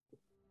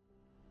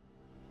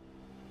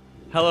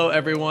Hello,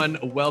 everyone.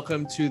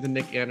 Welcome to the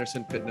Nick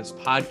Anderson Fitness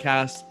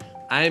Podcast.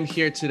 I am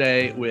here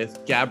today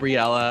with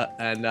Gabriella.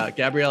 And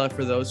Gabriella,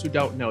 for those who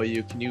don't know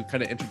you, can you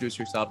kind of introduce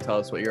yourself? Tell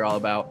us what you're all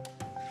about.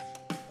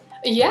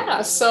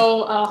 Yeah,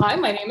 so hi,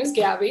 my name is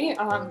Gabby.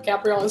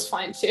 Gabrielle is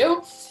fine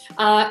too.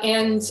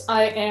 And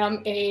I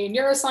am a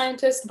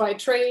neuroscientist by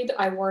trade.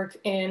 I work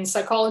in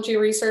psychology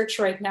research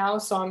right now,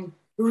 so I'm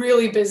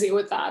really busy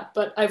with that.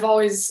 But I've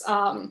always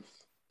kind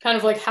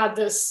of like had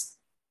this,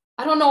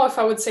 I don't know if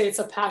I would say it's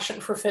a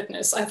passion for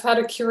fitness. I've had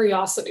a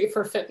curiosity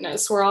for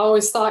fitness where I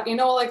always thought,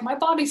 like my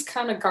body's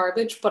kind of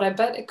garbage, but I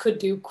bet it could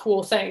do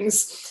cool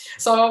things.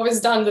 So I've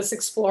always done this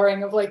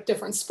exploring of like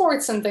different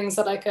sports and things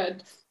that I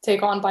could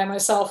take on by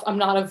myself. I'm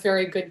not a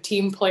very good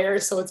team player,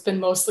 so it's been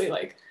mostly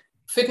like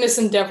fitness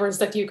endeavors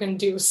that you can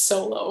do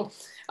solo.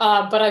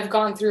 But I've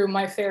gone through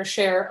my fair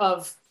share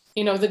of,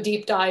 the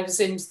deep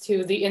dives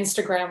into the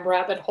Instagram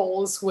rabbit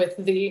holes with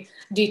the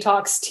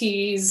detox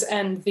teas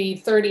and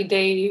the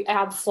 30-day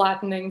ab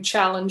flattening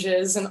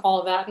challenges and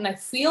all that. And I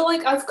feel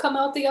like I've come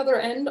out the other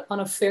end on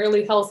a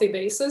fairly healthy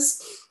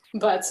basis,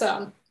 but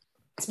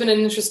it's been an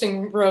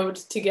interesting road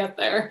to get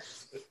there.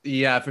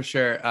 Yeah, for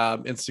sure.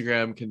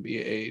 Instagram can be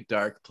a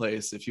dark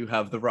place if you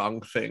have the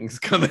wrong things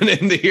coming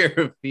into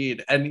your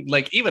feed. And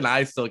like, even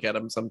I still get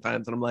them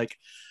sometimes. And I'm like,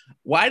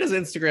 why does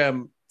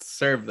Instagram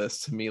serve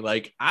this to me?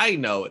 Like, I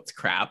know it's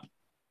crap,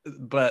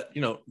 but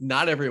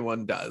not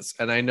everyone does.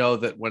 And I know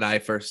that when I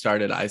first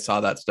started, I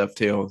saw that stuff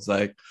too. I was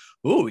like,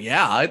 oh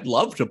yeah, I'd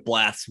love to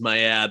blast my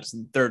abs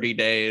in 30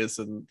 days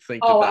and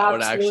think that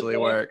would actually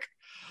work.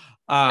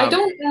 I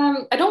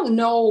don't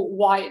know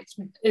why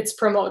it's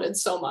promoted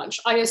so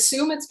much. I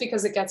assume it's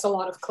because it gets a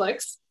lot of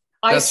clicks.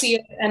 I see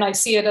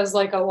it as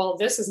like, oh, well,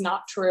 this is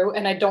not true.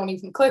 And I don't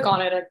even click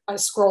on it. I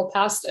scroll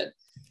past it.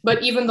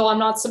 But even though I'm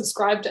not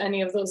subscribed to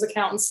any of those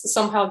accounts,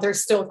 somehow they're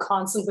still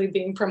constantly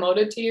being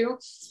promoted to you.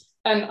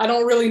 And I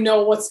don't really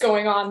know what's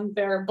going on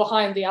there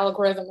behind the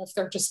algorithm, if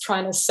they're just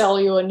trying to sell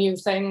you a new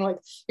thing. Like,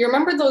 you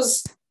remember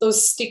those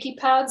sticky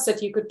pads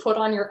that you could put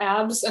on your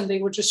abs and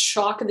they would just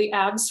shock the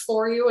abs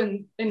for you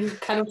and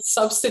kind of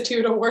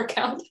substitute a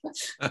workout?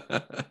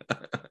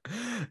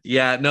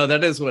 Yeah, no,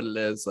 that is what it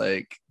is.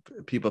 Like,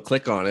 people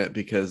click on it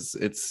because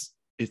it's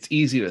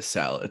easy to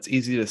sell. It's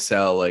easy to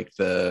sell like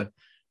the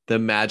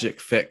magic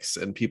fix,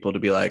 and people to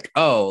be like,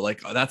 oh,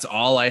 that's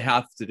all I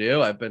have to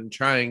do. I've been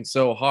trying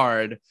so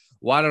hard.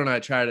 Why don't I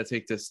try to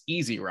take this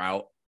easy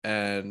route?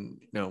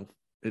 And,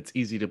 it's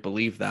easy to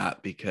believe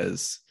that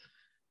because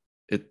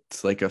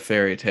it's like a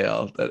fairy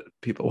tale that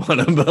people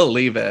want to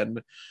believe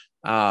in.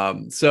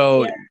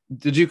 So yeah.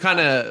 Did you kind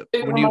of,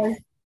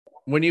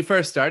 when you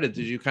first started,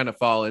 did you kind of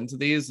fall into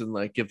these and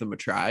like give them a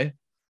try?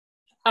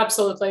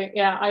 Absolutely.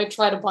 Yeah. I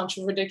tried a bunch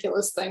of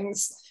ridiculous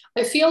things.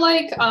 I feel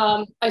like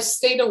I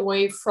stayed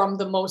away from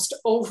the most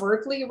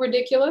overtly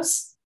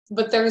ridiculous,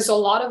 but there's a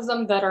lot of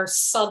them that are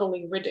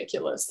subtly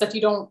ridiculous that you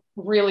don't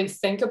really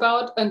think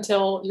about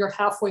until you're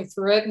halfway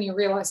through it and you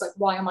realize, like,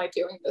 why am I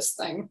doing this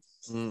thing?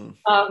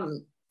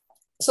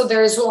 So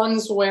there's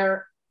ones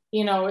where,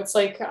 it's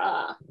like,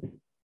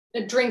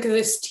 drink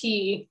this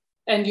tea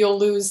and you'll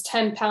lose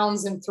 10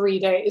 pounds in 3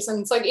 days.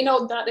 And it's like,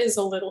 that is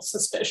a little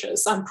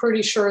suspicious. I'm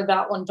pretty sure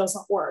that one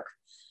doesn't work.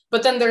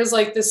 But then there's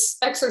like this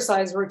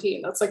exercise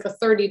routine that's like a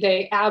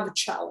 30-day ab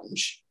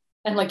challenge.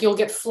 And like you'll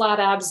get flat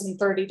abs in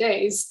 30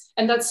 days.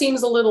 And that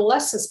seems a little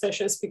less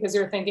suspicious because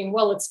you're thinking,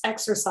 well, it's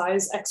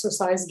exercise.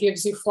 Exercise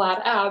gives you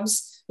flat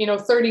abs.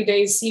 30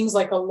 days seems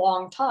like a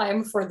long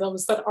time for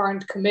those that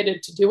aren't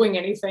committed to doing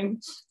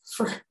anything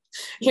for,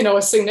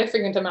 a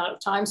significant amount of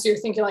time. So you're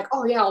thinking like,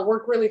 oh yeah, I'll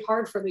work really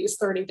hard for these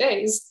 30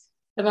 days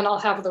and then I'll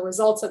have the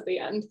results at the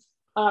end.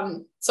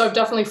 So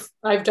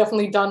I've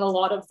definitely done a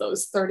lot of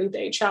those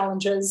 30-day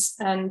challenges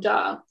and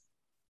a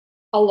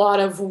lot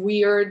of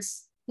weird,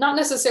 not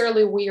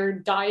necessarily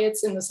weird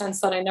diets in the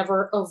sense that I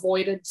never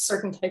avoided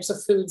certain types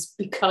of foods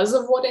because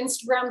of what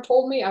Instagram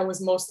told me. I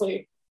was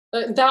mostly,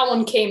 that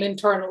one came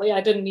internally. I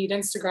didn't need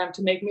Instagram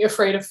to make me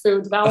afraid of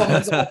food. That one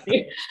was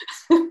only.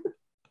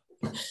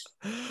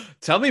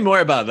 Tell me more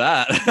about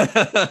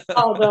that.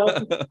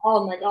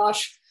 Oh my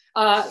gosh.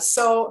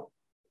 So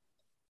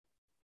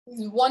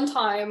one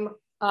time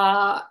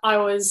I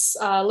was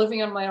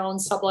living on my own,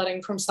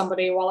 subletting from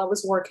somebody while I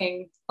was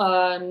working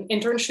an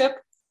internship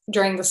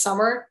during the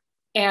summer.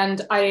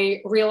 And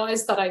I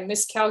realized that I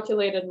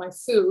miscalculated my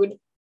food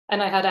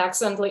and I had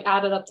accidentally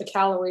added up the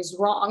calories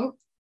wrong.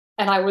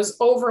 And I was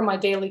over my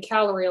daily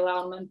calorie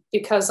allowance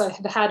because I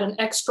had had an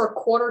extra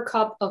quarter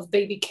cup of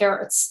baby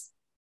carrots.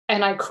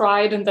 And I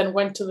cried and then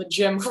went to the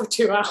gym for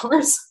 2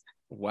 hours.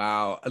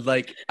 Wow.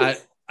 Like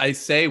I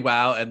say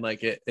wow, and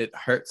like it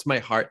hurts my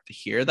heart to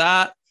hear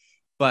that.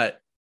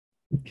 But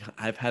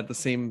I've had the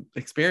same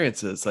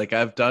experiences. Like,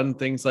 I've done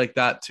things like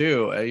that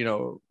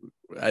too.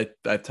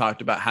 I've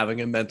talked about having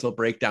a mental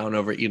breakdown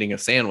over eating a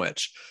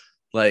sandwich.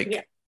 Like,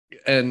 yeah.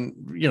 And,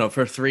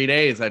 for 3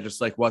 days, I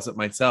just like wasn't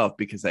myself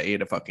because I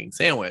ate a fucking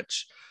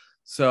sandwich.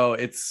 So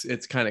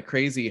it's kind of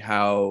crazy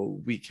how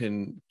we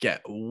can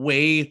get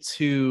way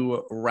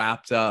too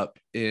wrapped up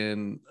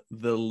in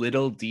the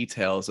little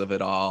details of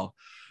it all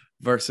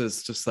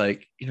versus just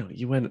like,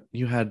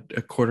 you had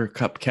a quarter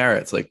cup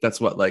carrots, like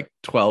that's what, like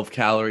 12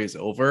 calories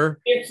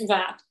over. If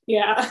that,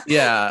 yeah.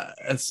 Yeah.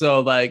 So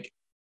like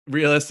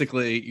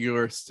realistically,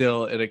 you're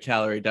still in a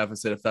calorie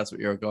deficit if that's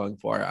what you're going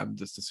for. I'm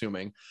just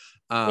assuming.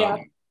 Yeah.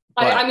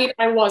 But I mean,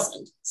 I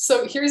wasn't.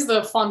 So here's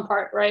the fun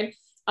part, right?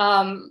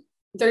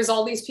 There's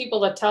all these people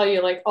that tell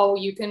you like, oh,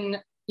 you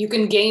can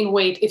gain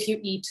weight if you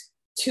eat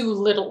too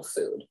little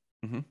food.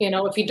 mhm.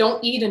 If you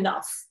don't eat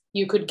enough,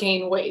 you could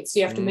gain weight. So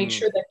you have to make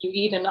sure that you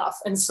eat enough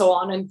and so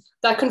on. And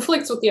that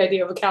conflicts with the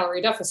idea of a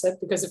calorie deficit,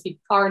 because if you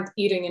aren't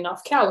eating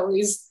enough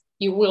calories,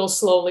 you will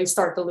slowly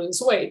start to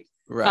lose weight.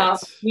 Right.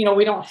 We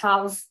don't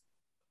have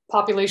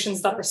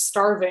populations that are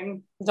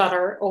starving that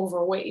are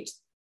overweight.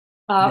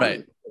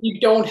 Right.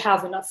 You don't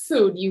have enough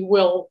food, you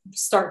will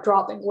start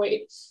dropping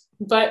weight.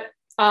 But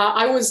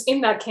I was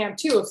in that camp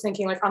too, of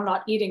thinking like, I'm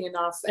not eating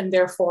enough and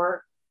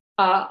therefore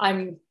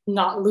I'm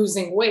not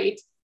losing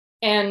weight.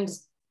 And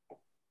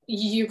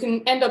you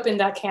can end up in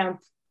that camp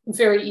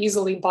very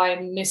easily by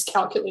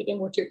miscalculating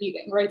what you're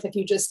eating, right? Like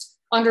you just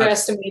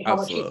underestimate how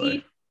much you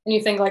eat and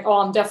you think like, oh,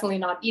 I'm definitely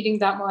not eating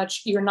that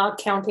much. You're not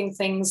counting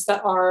things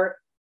that are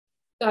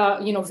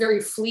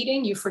very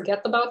fleeting. You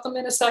forget about them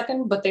in a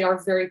second, but they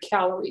are very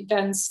calorie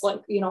dense,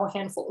 like, a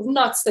handful of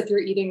nuts that you're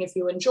eating if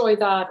you enjoy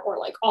that, or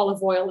like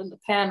olive oil in the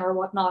pan or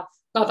whatnot.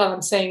 Not that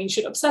I'm saying you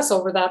should obsess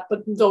over that,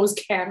 but those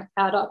can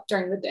add up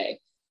during the day.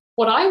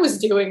 What I was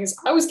doing is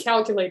I was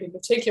calculating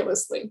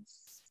meticulously,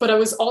 but I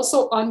was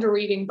also under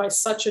eating by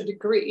such a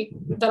degree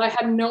that I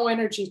had no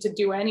energy to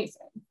do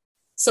anything.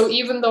 So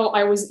even though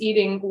I was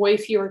eating way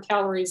fewer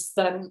calories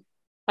than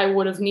I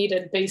would have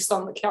needed based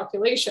on the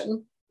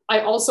calculation,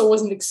 I also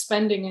wasn't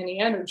expending any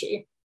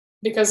energy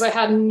because I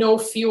had no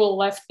fuel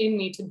left in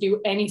me to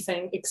do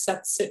anything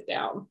except sit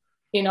down.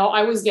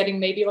 I was getting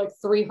maybe like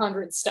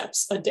 300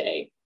 steps a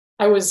day.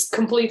 I was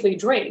completely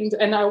drained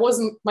and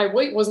my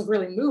weight wasn't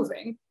really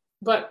moving,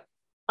 but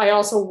I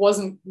also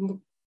wasn't,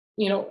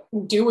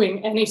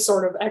 doing any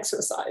sort of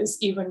exercise,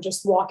 even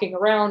just walking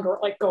around or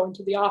like going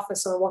to the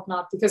office or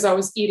whatnot, because I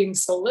was eating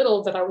so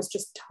little that I was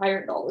just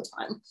tired all the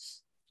time.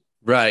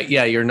 Right.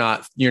 Yeah. You're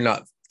not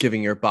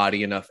giving your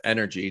body enough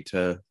energy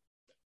to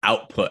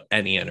output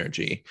any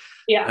energy.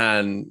 Yeah.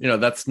 And,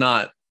 that's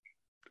not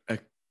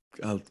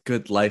a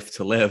good life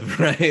to live,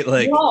 right?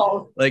 Like,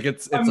 no, like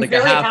it's I'm like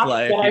a very half happy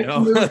life, that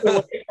I've moved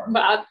away from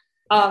that.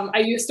 I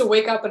used to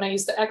wake up and I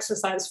used to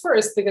exercise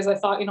first because I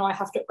thought, I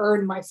have to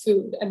earn my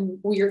food and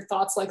weird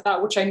thoughts like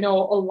that, which I know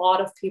a lot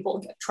of people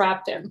get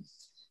trapped in.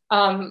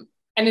 And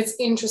it's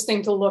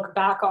interesting to look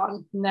back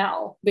on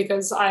now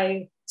because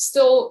I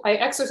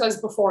exercise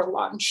before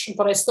lunch,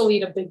 but I still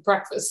eat a big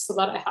breakfast so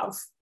that I have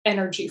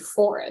energy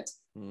for it.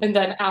 And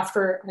then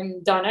after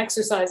I'm done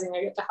exercising,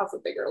 I get to have a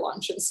bigger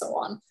lunch and so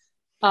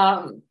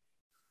on.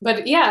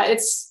 But yeah,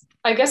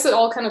 I guess it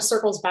all kind of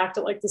circles back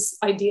to like this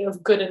idea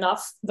of good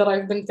enough that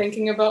I've been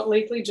thinking about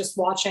lately, just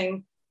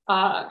watching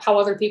how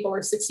other people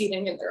are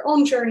succeeding in their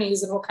own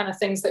journeys and what kind of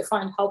things they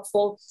find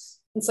helpful.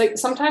 It's like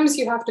sometimes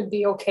you have to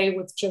be okay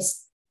with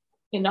just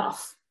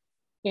enough.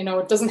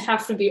 It doesn't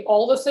have to be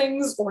all the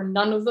things or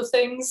none of the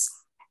things.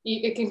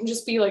 It can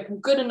just be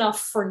like good enough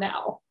for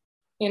now.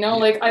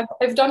 Like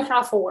I've done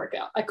half a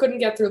workout. I couldn't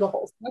get through the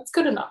whole thing. That's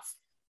good enough.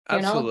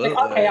 Absolutely.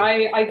 Like, okay,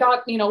 I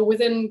got,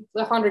 within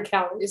the 100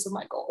 calories of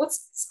my goal.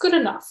 It's good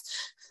enough.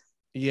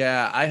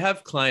 Yeah. I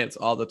have clients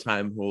all the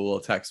time who will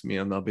text me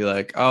and they'll be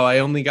like, oh, I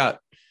only got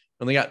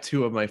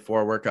 2 of my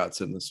 4 workouts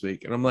in this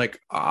week. And I'm like,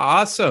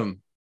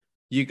 awesome.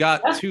 You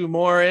got 2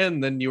 more in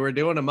than you were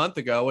doing a month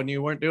ago when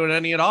you weren't doing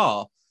any at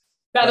all.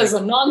 That is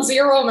a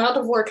non-zero amount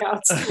of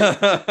workouts.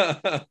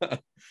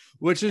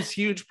 Which is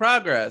huge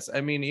progress.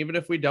 I mean, even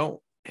if we don't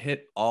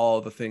hit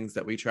all the things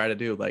that we try to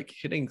do, like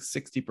hitting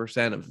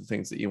 60% of the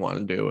things that you want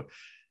to do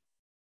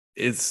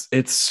it's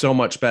so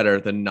much better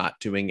than not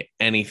doing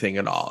anything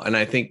at all. And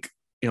I think,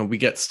 we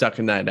get stuck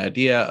in that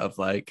idea of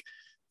like,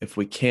 if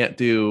we can't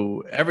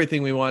do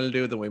everything we want to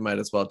do, then we might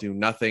as well do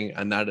nothing.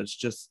 And that is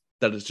just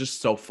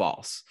so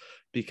false,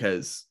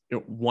 because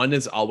 1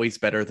 is always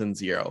better than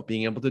 0.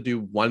 Being able to do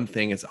one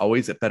thing is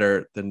always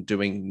better than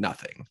doing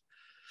nothing.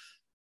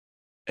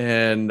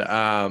 And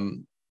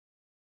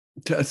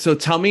so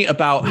tell me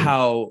about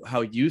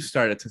how you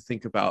started to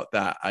think about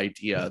that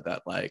idea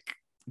that like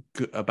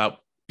about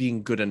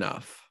being good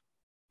enough.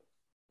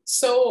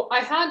 So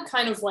I had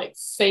kind of like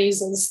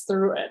phases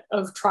through it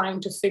of trying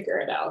to figure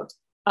it out.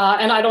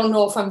 And I don't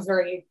know if I'm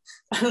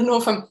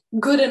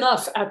good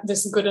enough at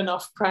this good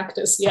enough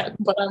practice yet,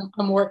 but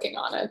I'm working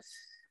on it.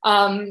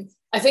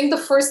 I think the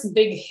first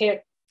big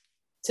hit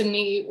to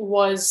me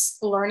was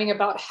learning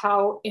about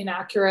how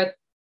inaccurate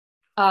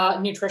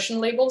nutrition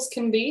labels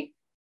can be,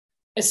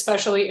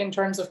 especially in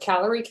terms of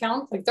calorie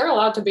count. Like they're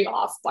allowed to be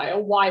off by a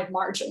wide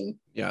margin,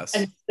 yes,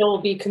 and still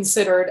be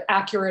considered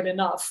accurate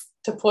enough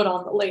to put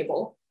on the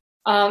label.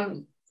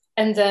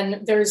 And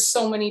then there's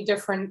so many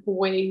different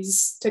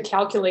ways to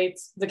calculate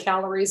the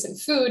calories in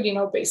food,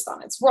 based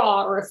on it's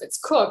raw or if it's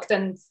cooked.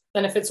 And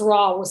then if it's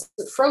raw, was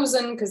it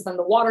frozen? Because then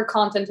the water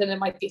content in it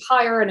might be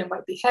higher and it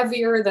might be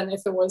heavier than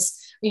if it was,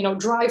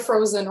 dry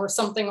frozen or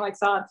something like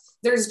that.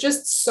 There's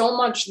just so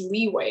much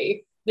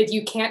leeway that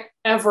you can't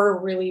ever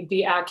really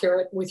be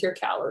accurate with your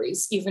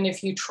calories, even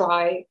if you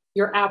try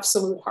your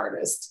absolute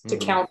hardest to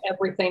count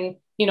everything,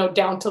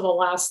 down to the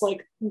last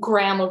like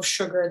gram of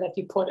sugar that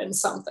you put in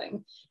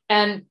something.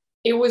 And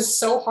it was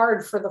so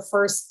hard for the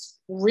first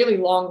really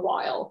long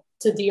while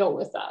to deal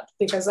with that,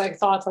 because I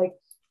thought like,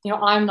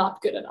 I'm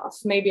not good enough.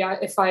 Maybe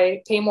if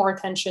I pay more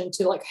attention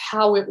to like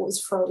how it was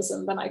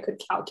frozen, then I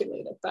could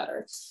calculate it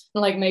better.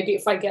 And like maybe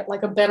if I get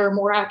like a better,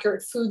 more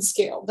accurate food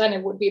scale, then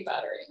it would be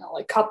better.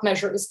 Like cup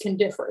measures can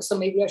differ. So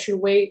maybe I should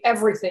weigh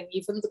everything,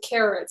 even the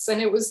carrots.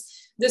 And it was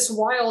this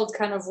wild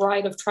kind of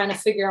ride of trying to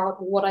figure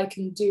out what I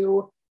can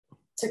do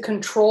to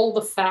control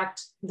the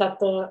fact that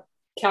the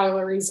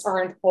calories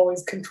aren't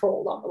always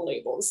controlled on the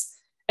labels.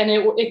 And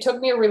it took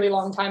me a really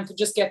long time to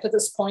just get to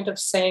this point of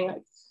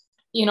saying,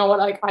 you know what,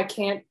 I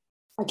can't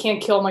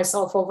kill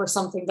myself over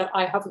something that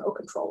I have no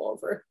control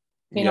over.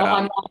 I'm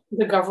not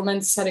the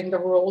government setting the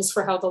rules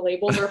for how the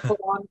labels are put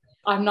on.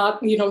 I'm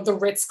not, the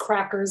Ritz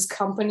Crackers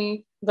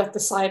company that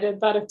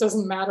decided that it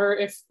doesn't matter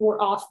if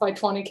we're off by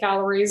 20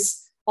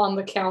 calories on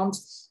the count.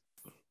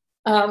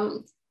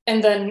 And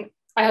then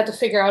I had to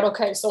figure out,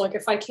 okay, so like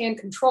if I can't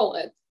control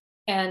it,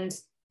 and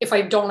if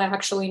I don't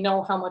actually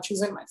know how much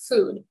is in my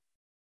food,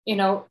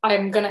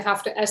 I'm going to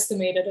have to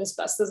estimate it as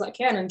best as I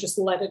can and just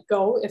let it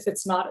go if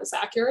it's not as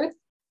accurate.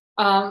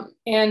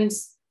 And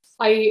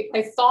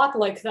I thought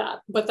like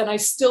that, but then I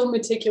still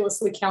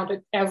meticulously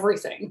counted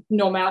everything,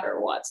 no matter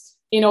what.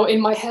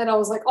 In my head, I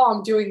was like, oh,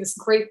 I'm doing this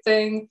great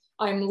thing.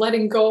 I'm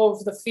letting go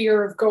of the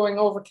fear of going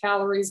over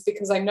calories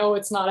because I know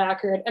it's not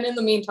accurate. And in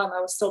the meantime,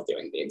 I was still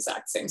doing the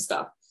exact same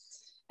stuff.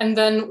 And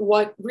then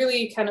what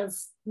really kind of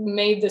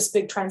made this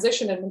big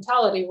transition in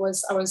mentality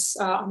was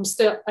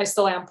I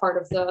still am part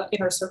of the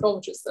Inner Circle,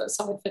 which is the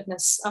Summit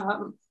Fitness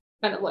kind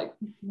of like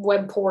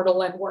web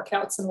portal and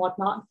workouts and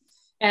whatnot.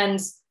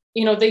 And,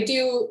 they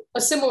do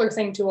a similar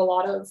thing to a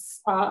lot of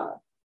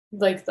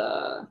like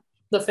the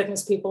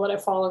fitness people that I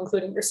follow,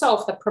 including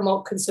yourself, that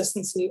promote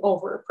consistency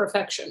over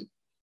perfection.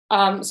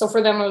 So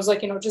for them, it was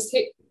like, just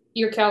hit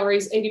your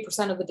calories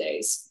 80% of the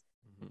days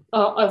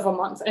of a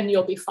month and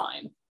you'll be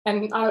fine.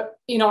 And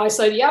I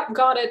said, yep,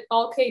 got it.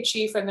 Okay,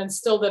 chief. And then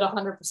still did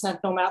 100%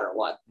 no matter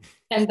what.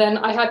 And then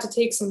I had to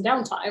take some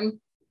downtime,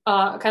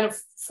 kind of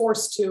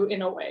forced to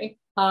in a way,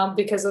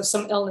 because of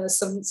some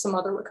illness and some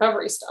other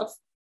recovery stuff.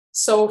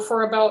 So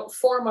for about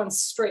 4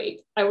 months straight,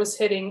 I was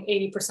hitting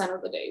 80%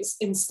 of the days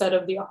instead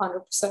of the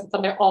 100%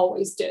 that I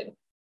always did.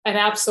 And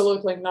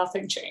absolutely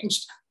nothing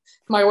changed.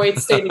 My weight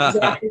stayed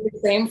exactly the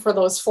same for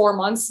those 4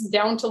 months,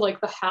 down to like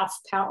the half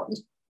pound.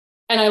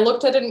 And I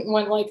looked at it and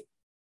went like,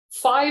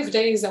 5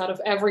 days out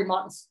of every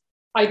month,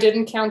 I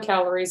didn't count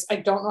calories. I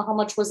don't know how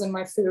much was in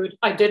my food.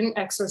 I didn't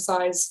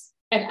exercise,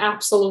 and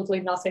absolutely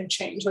nothing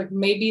changed. Like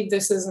maybe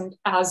this isn't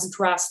as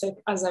drastic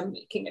as I'm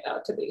making it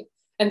out to be.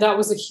 And that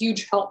was a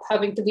huge help,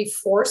 having to be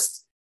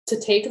forced to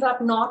take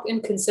that knock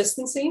in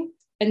consistency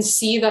and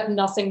see that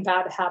nothing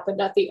bad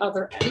happened at the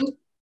other end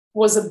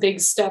was a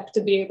big step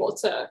to be able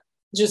to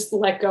just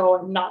let go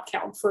and not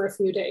count for a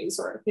few days,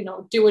 or,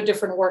 do a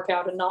different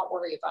workout and not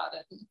worry about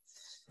it. And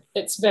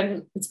it's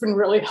been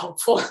really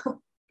helpful.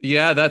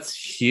 Yeah, that's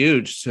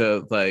huge.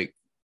 To like,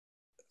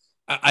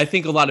 I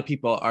think a lot of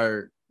people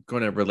are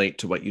going to relate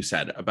to what you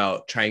said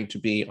about trying to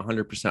be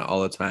 100%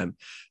 all the time.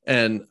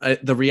 And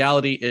the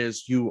reality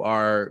is you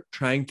are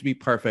trying to be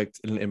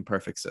perfect in an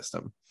imperfect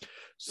system.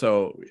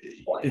 So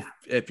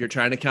if you're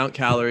trying to count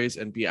calories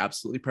and be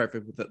absolutely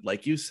perfect with it,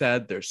 like you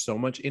said, there's so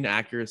much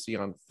inaccuracy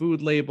on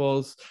food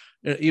labels,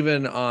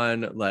 even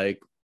on like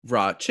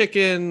raw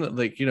chicken,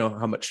 like,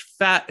 how much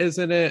fat is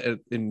in it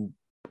in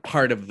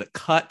part of the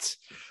cut.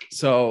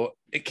 So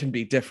it can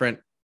be different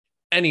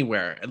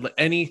anywhere.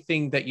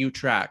 Anything that you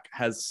track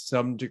has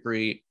some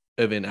degree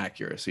of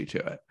inaccuracy to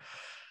it.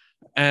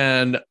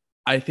 And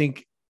I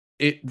think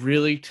it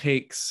really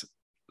takes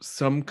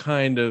some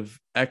kind of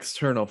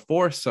external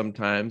force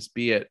sometimes,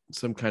 be it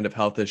some kind of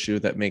health issue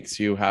that makes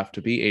you have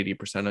to be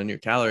 80% on your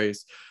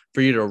calories,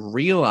 for you to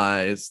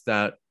realize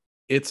that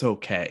it's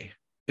okay.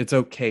 It's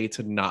okay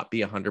to not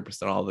be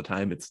 100% all the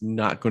time. It's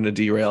not going to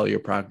derail your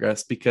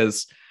progress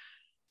because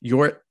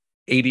you're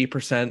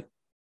 80%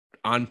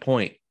 on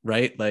point,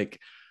 right? Like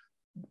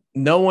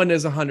no one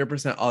is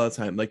 100% all the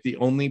time. Like the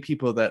only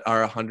people that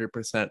are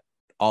 100%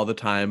 all the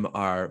time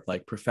are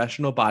like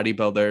professional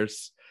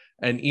bodybuilders,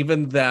 and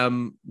even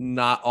them,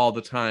 not all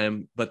the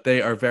time, but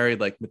they are very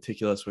like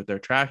meticulous with their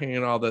tracking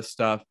and all this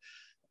stuff.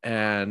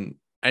 And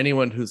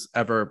anyone who's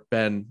ever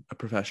been a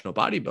professional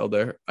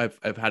bodybuilder,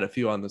 I've had a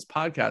few on this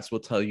podcast, will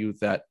tell you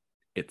that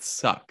it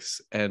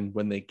sucks. And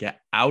when they get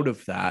out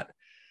of that,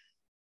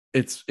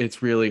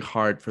 it's really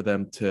hard for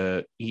them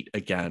to eat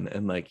again.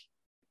 And like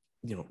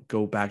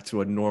go back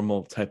to a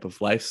normal type of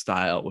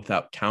lifestyle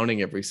without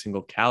counting every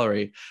single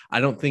calorie. I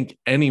don't think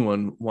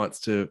anyone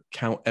wants to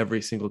count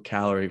every single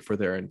calorie for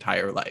their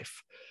entire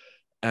life.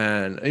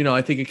 And,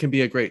 I think it can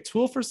be a great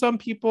tool for some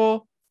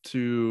people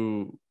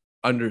to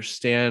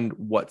understand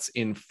what's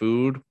in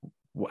food,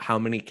 how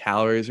many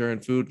calories are in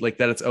food, like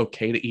that it's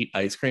okay to eat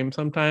ice cream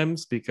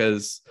sometimes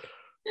because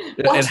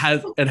it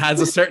has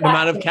a certain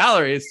amount of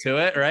calories to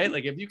it, right?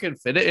 Like if you can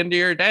fit it into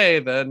your day,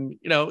 then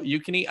you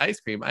can eat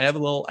ice cream. I have a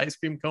little ice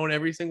cream cone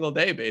every single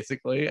day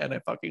basically, and I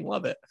fucking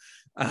love it.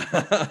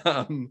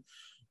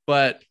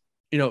 But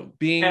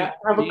I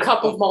have a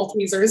cup of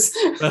Maltesers.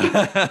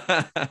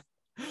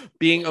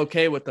 Being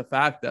okay with the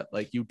fact that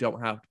like you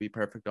don't have to be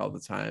perfect all the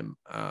time.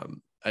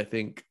 I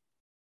think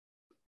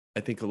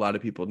a lot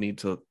of people need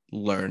to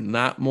learn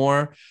that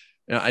more.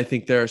 I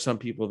think there are some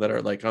people that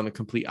are like on the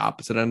complete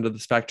opposite end of the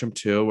spectrum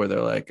too, where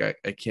they're like, I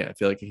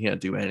feel like I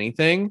can't do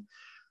anything.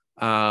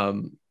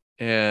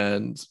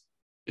 And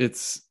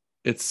it's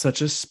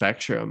such a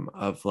spectrum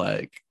of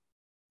like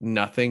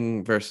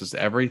nothing versus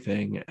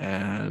everything.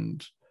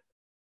 And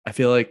I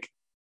feel like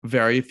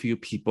very few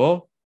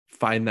people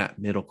find that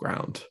middle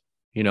ground.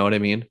 You know what I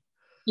mean?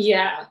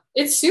 Yeah,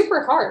 it's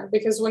super hard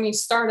because when you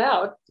start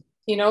out,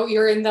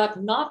 you're in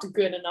that not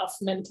good enough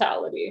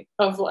mentality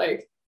of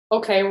like,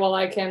 okay, well,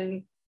 I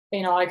can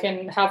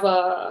have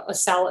a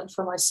salad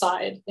for my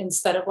side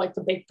instead of like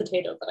the baked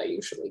potato that I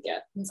usually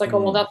get. And it's like, oh,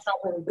 well, that's not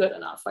really good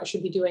enough. I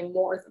should be doing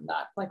more than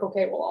that. Like,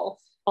 okay, well,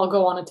 I'll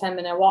go on a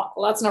 10-minute walk.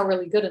 Well, that's not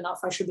really good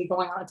enough. I should be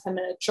going on a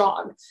 10-minute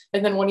jog.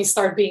 And then when you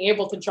start being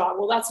able to jog,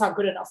 well, that's not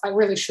good enough. I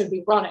really should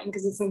be running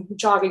because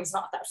jogging is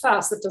not that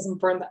fast. It doesn't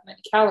burn that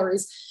many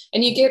calories.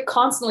 And you get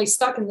constantly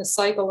stuck in this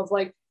cycle of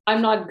like,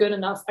 I'm not good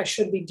enough. I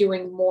should be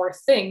doing more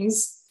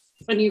things.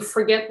 And you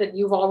forget that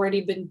you've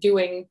already been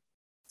doing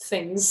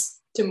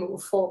things to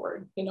move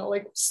forward.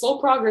 Like slow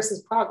progress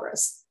is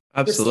progress.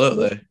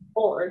 Absolutely.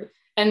 Forward.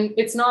 And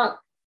it's not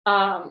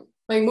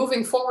like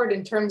moving forward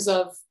in terms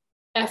of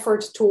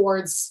effort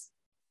towards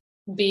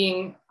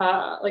being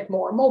like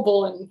more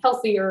mobile and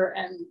healthier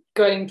and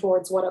going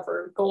towards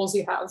whatever goals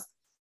you have.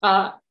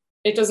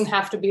 It doesn't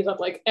have to be that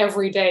like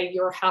every day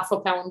you're half a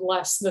pound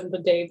less than the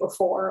day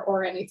before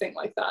or anything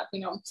like that.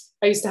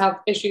 I used to have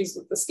issues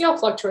with the scale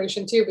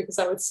fluctuation too, because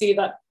I would see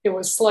that it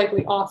was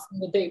slightly off from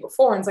the day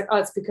before. And it's like, oh,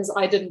 it's because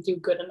I didn't do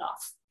good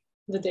enough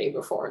the day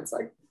before. It's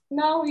like,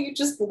 no, you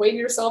just weigh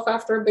yourself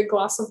after a big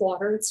glass of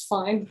water. It's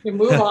fine. You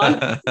move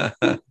on.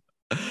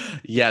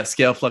 Yeah,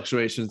 scale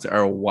fluctuations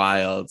are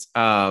wild.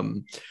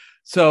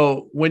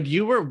 So when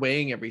you were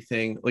weighing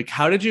everything, like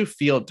how did you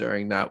feel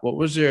during that? What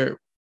was your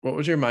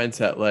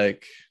mindset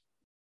like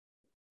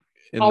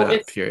in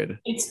that period?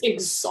 It's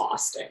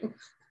exhausting.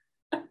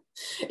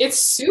 It's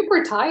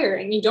super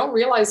tiring. You don't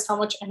realize how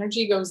much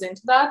energy goes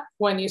into that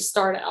when you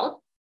start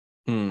out.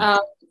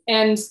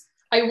 And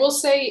I will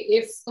say,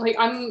 if like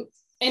I'm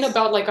in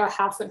about like a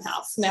half and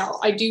half now,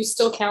 I do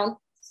still count.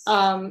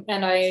 And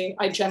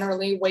I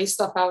generally weigh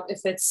stuff out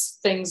if it's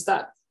things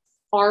that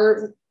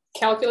are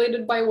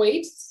calculated by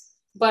weight,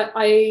 but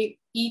I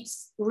eat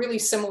really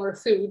similar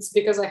foods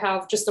because I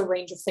have just a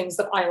range of things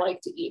that I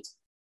like to eat.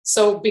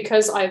 So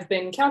because I've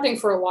been counting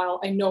for a while,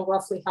 I know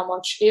roughly how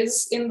much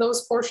is in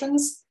those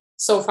portions.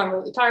 So if I'm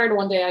really tired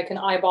one day, I can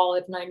eyeball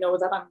it and I know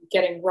that I'm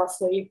getting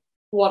roughly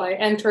what I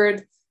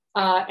entered.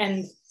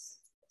 And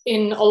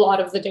in a lot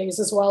of the days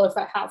as well, if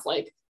I have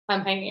like,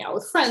 I'm hanging out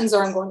with friends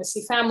or I'm going to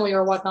see family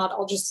or whatnot,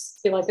 I'll just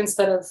be like,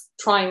 instead of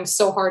trying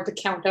so hard to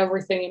count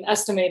everything and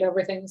estimate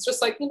everything, it's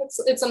just like,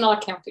 it's a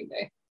not counting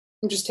day.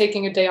 I'm just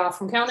taking a day off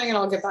from counting and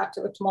I'll get back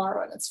to it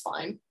tomorrow and it's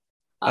fine.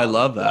 I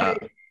love that.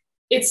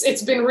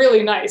 It's been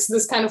really nice.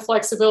 This kind of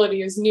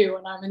flexibility is new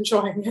and I'm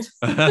enjoying it.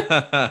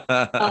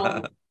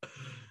 But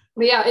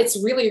yeah,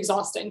 it's really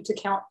exhausting to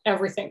count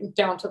everything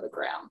down to the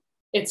gram.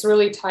 It's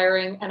really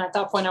tiring. And at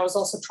that point, I was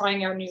also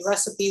trying out new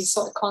recipes.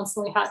 So I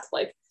constantly had to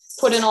like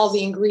put in all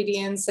the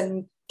ingredients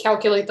and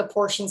calculate the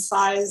portion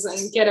size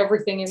and get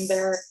everything in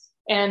there.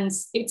 And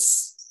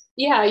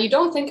you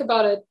don't think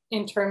about it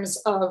in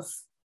terms of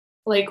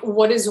like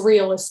what is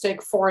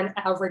realistic for an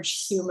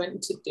average human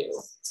to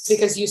do,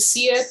 because you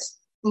see it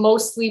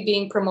mostly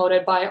being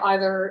promoted by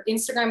either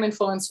Instagram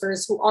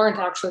influencers who aren't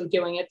actually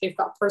doing it. They've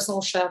got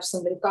personal chefs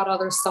and they've got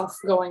other stuff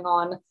going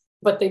on,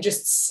 but they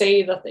just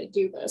say that they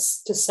do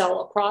this to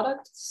sell a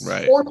product.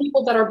 Right. Or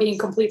people that are being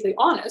completely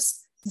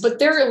honest, but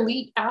they're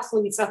elite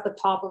athletes at the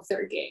top of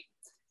their game.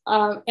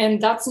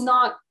 And that's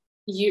not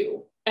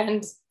you.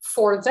 And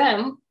for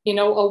them, a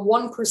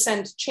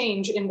 1%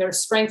 change in their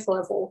strength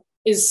level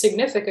is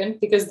significant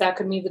because that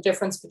could mean the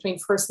difference between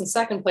first and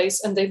second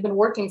place. And they've been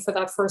working for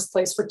that first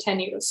place for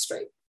 10 years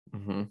straight.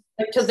 Mm-hmm.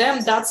 Like to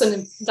them, that's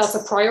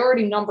a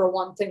priority number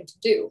one thing to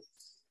do.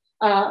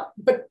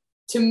 But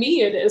to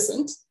me, it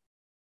isn't,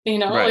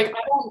 right. Like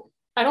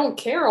I don't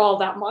care all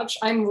that much.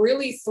 I'm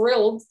really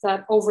thrilled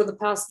that over the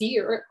past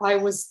year, I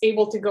was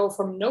able to go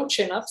from no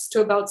chin-ups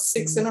to about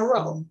 6 in a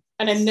row.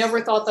 And I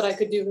never thought that I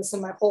could do this in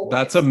my whole life.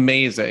 That's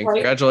amazing. Right?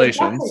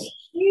 Congratulations. That's a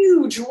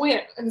huge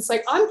win. And it's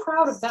like, I'm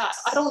proud of that.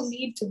 I don't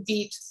need to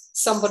beat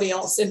somebody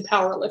else in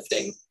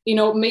powerlifting. You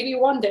know, maybe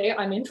one day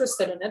I'm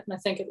interested in it and I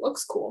think it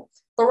looks cool.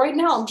 But right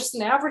now, I'm just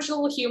an average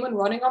little human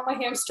running on my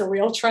hamster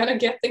wheel, trying to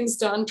get things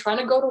done, trying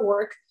to go to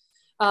work.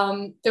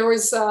 There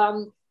was,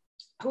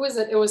 who is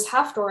it? It was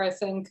Haftor, I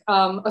think,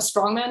 a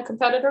strongman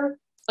competitor,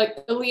 like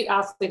elite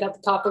athlete at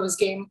the top of his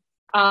game,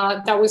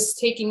 that was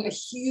taking a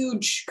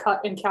huge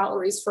cut in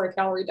calories for a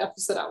calorie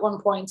deficit at one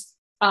point,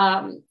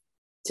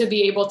 to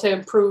be able to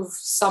improve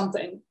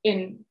something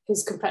in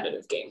his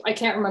competitive game. I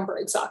can't remember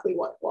exactly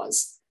what it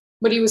was,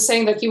 but he was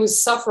saying that he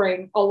was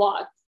suffering a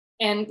lot.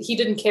 And he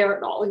didn't care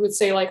at all. He would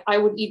say, like, I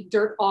would eat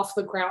dirt off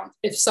the ground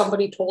if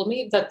somebody told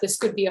me that this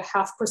could be a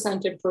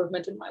 0.5%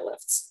 improvement in my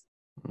lifts.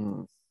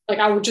 Like,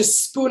 I would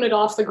just spoon it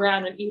off the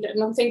ground and eat it.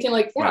 And I'm thinking,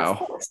 like, yeah, wow. Of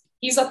course.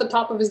 He's at the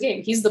top of his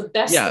game. He's the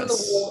best in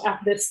the world at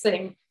this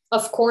thing.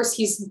 Of course,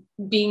 he's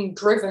being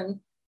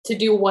driven to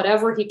do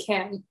whatever he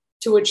can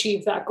to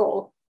achieve that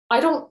goal. I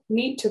don't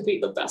need to be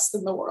the best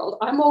in the world.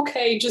 I'm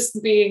okay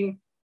just being,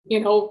 you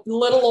know,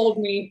 little old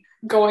me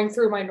going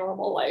through my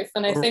normal life.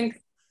 And I think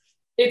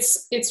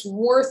it's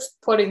worth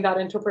putting that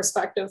into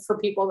perspective for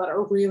people that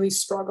are really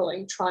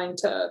struggling trying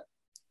to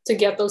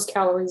get those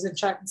calories in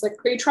check. It's like,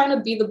 are you trying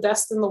to be the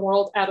best in the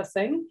world at a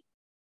thing,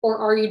 or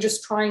are you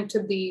just trying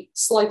to be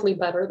slightly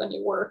better than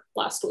you were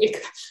last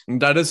week?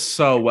 That is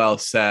so well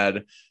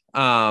said.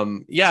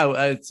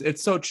 Yeah,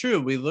 it's so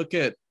true. We look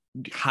at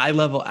high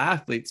level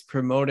athletes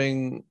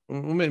promoting,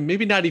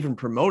 maybe not even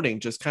promoting,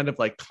 just kind of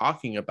like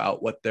talking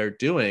about what they're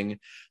doing.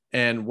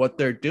 And what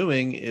they're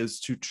doing is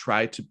to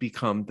try to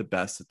become the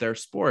best at their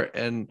sport.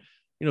 And,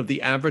 you know,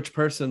 the average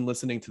person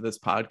listening to this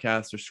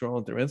podcast or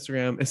scrolling through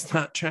Instagram is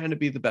not trying to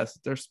be the best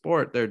at their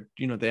sport. They're,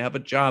 you know, they have a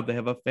job, they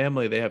have a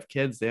family, they have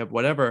kids, they have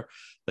whatever.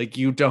 Like,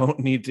 you don't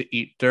need to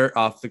eat dirt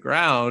off the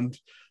ground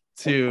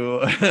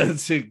to,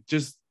 to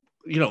just,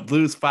 you know,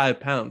 lose 5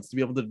 pounds, to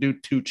be able to do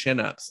 2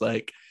 chin-ups.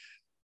 Like,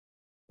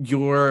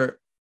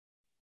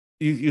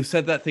 you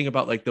said that thing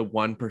about like the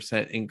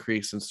 1%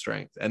 increase in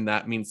strength, and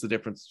that means the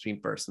difference between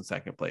first and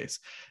second place.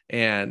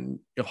 And,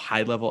 you know,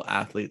 high level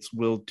athletes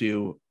will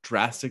do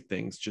drastic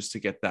things just to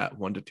get that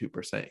 1 to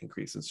 2%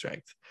 increase in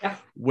strength. Yeah.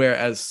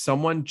 Whereas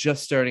someone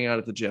just starting out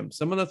at the gym,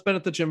 someone that's been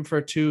at the gym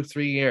for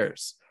 2-3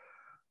 years,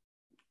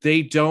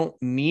 they don't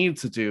need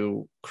to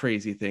do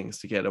crazy things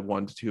to get a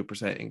 1 to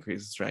 2%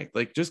 increase in strength.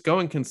 Like, just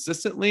going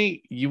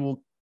consistently, you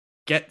will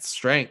get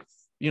strength,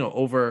 you know,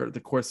 over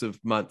the course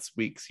of months,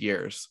 weeks,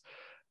 years.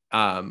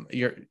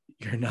 You're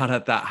not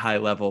at that high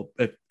level.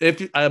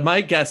 If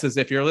my guess is,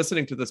 if you're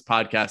listening to this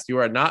podcast, you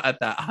are not at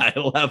that high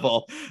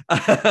level.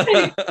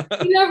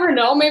 You never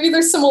know. Maybe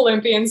there's some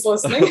Olympians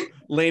listening.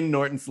 Lane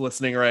Norton's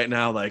listening right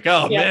now, like,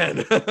 oh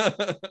man.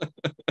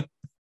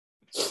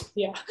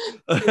 Yeah.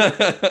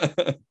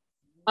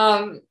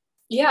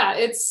 Yeah,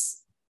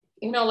 it's,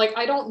 you know, like,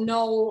 I don't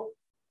know.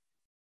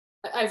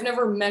 I've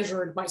never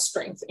measured my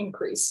strength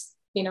increase.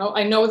 You know,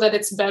 I know that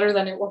it's better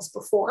than it was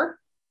before,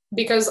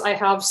 because I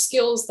have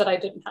skills that I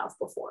didn't have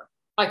before.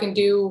 I can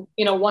do,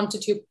 you know, 1 to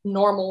 2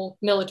 normal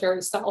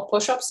military style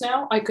push-ups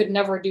now. I could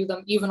never do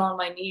them even on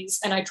my knees.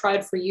 And I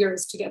tried for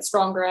years to get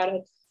stronger at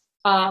it.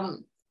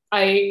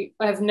 I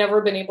have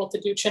never been able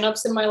to do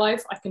chin-ups in my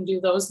life. I can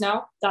do those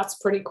now. That's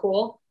pretty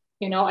cool.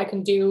 You know, I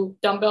can do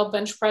dumbbell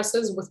bench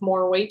presses with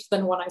more weight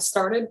than when I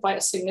started by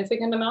a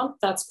significant amount.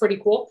 That's pretty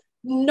cool.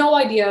 No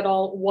idea at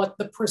all what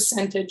the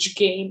percentage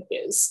gain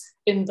is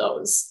in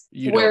those.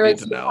 You don't need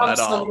to know at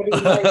all.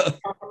 Like,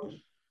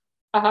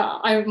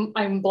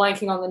 I'm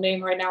blanking on the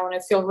name right now and I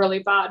feel really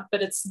bad,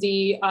 but it's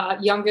the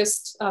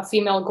youngest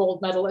female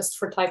gold medalist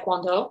for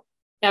Taekwondo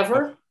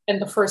ever,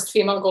 and the first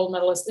female gold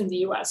medalist in the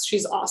US.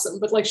 She's awesome.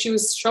 But like, she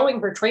was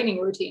showing her training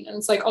routine, and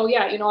it's like, oh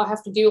yeah, you know, I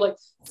have to do like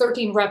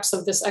 13 reps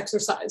of this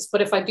exercise.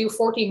 But if I do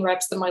 14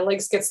 reps, then my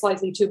legs get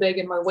slightly too big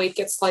and my weight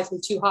gets slightly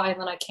too high,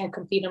 and then I can't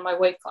compete in my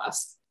weight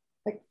class.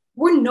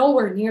 We're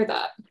nowhere near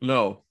that.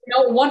 No. You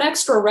know, 1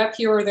 extra rep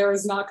here or there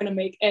is not going to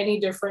make any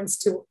difference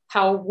to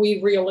how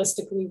we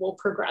realistically will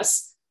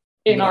progress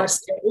in our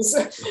skills.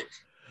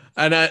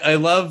 And I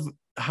love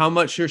how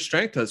much your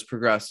strength has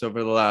progressed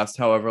over the last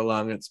however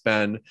long it's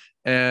been.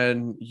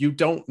 And you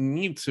don't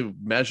need to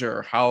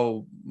measure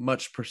how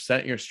much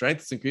percent your strength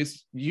has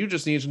increased. You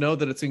just need to know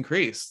that it's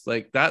increased.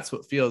 Like, that's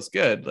what feels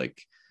good.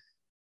 Like,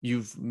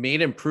 you've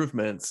made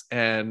improvements,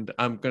 and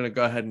I'm going to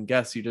go ahead and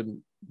guess you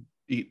didn't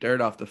eat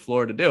dirt off the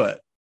floor to do it.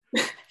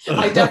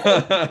 I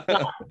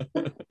definitely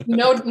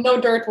not. No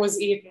dirt was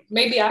eaten.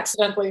 Maybe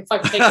accidentally if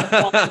I've taken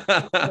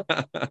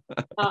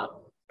it.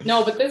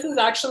 No, but this is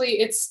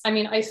actually, I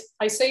mean, I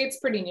say it's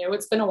pretty new.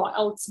 It's been a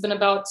while. It's been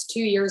about 2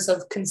 years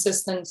of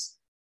consistent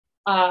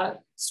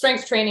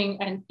strength training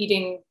and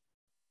eating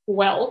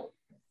well.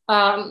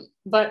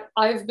 But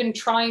I've been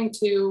trying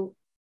to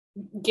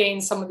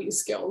gain some of these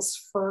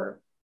skills for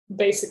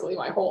basically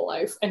my whole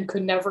life and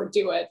could never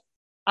do it.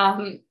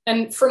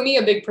 And for me,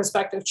 a big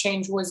perspective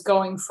change was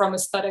going from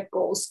aesthetic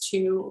goals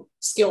to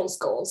skills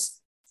goals.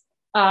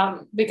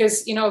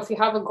 Because, you know, if you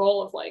have a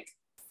goal of like,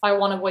 I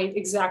want to weigh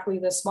exactly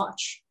this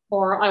much,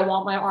 or I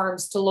want my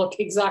arms to look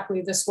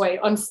exactly this way.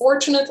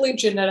 Unfortunately,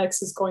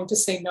 genetics is going to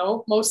say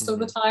no most of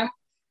the time.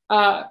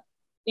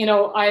 You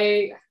know,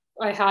 I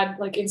had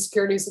like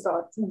insecurities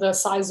about the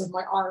size of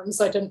my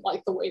arms. I didn't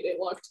like the way they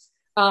looked.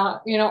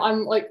 You know,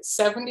 I'm like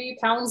 70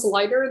 pounds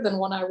lighter than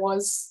when I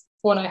was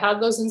when I had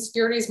those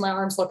insecurities. My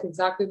arms look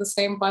exactly the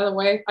same, by the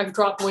way. I've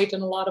dropped weight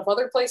in a lot of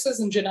other places,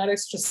 and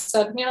genetics just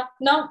said, yeah,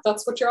 no,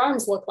 that's what your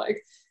arms look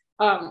like.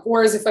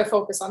 Whereas if I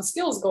focus on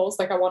skills goals,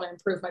 like I want to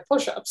improve my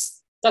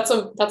push-ups, that's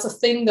a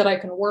thing that I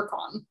can work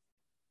on.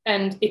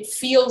 And it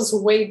feels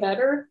way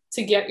better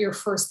to get your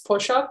first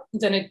push-up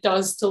than it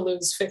does to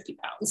lose 50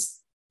 pounds.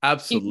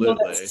 Even though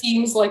that Absolutely.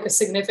 seems like a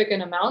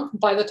significant amount,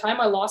 by the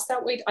time I lost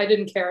that weight, I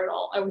didn't care at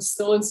all. I was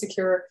still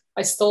insecure.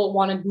 I still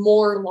wanted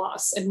more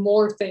loss and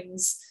more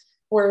things.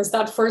 Whereas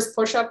that first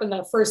push up and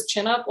that first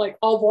chin up, like,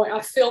 oh boy,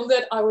 I filmed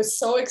it. I was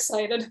so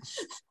excited.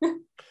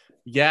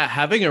 Yeah,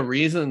 having a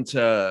reason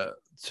to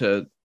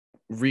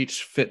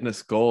reach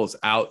fitness goals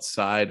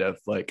outside of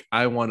like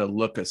I want to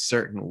look a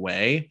certain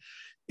way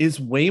is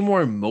way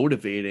more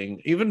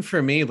motivating. Even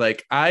for me,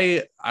 like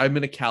I'm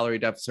in a calorie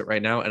deficit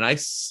right now and I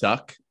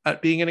suck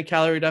at being in a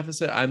calorie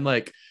deficit. I'm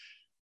like,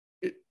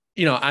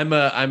 you know, I'm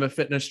a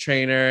fitness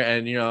trainer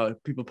and you know,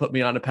 people put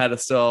me on a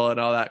pedestal and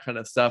all that kind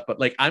of stuff, but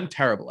like I'm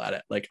terrible at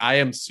it. Like I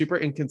am super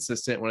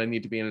inconsistent when I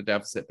need to be in a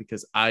deficit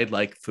because I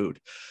like food.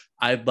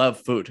 I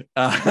love food.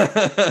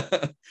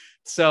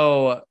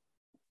 So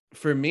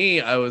for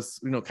me, I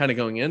was, you know, kind of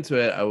going into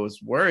it, I was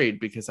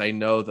worried because I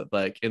know that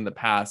like in the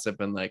past I've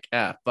been like,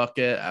 fuck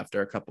it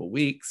after a couple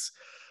weeks.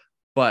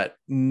 But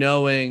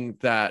knowing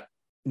that,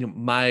 you know,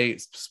 my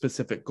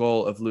specific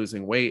goal of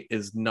losing weight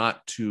is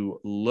not to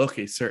look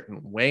a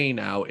certain way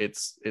now.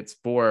 It's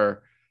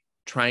for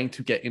trying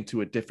to get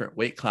into a different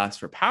weight class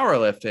for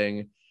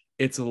powerlifting.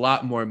 It's a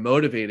lot more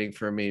motivating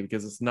for me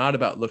because it's not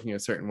about looking a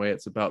certain way.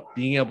 It's about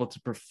being able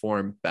to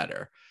perform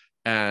better.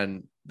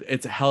 And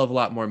it's a hell of a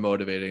lot more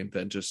motivating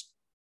than just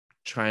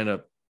trying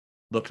to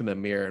look in the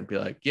mirror and be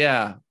like,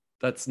 yeah,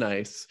 that's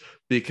nice.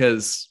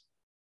 Because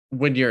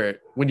when you're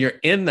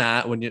in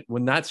that,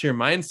 when that's your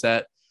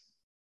mindset,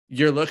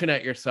 you're looking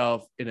at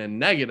yourself in a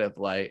negative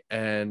light,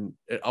 and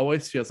it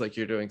always feels like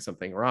you're doing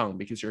something wrong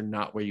because you're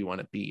not where you want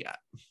to be at.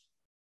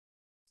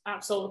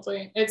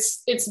 Absolutely.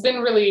 It's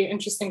been really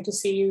interesting to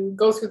see you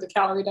go through the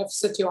calorie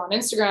deficit too on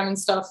Instagram and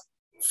stuff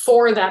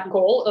for that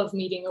goal of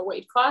meeting a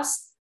weight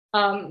class.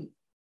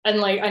 And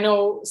like I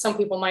know some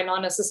people might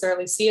not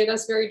necessarily see it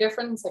as very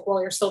different. It's like,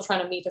 well, you're still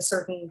trying to meet a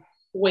certain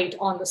weight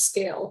on the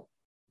scale,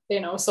 you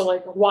know. So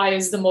like, why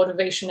is the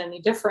motivation any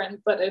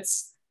different? But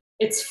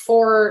it's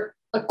for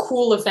a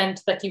cool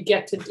event that you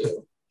get to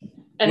do,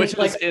 and Which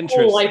like is a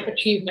cool life interesting.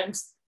 achievement.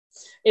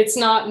 It's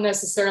not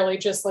necessarily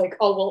just like,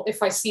 oh, well,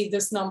 if I see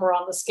this number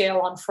on the scale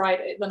on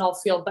Friday, then I'll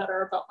feel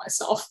better about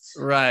myself.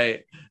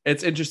 Right.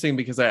 It's interesting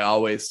because I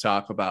always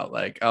talk about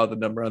like, oh, the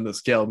number on the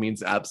scale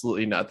means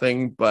absolutely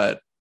nothing,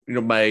 but you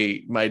know,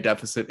 my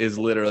deficit is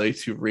literally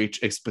to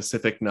reach a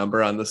specific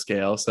number on the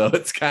scale. So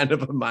it's kind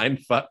of a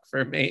mind fuck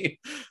for me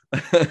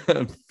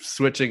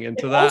switching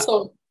into It's that.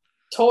 also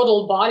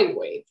total body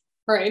weight,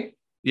 right?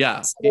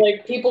 Yeah. So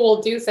like people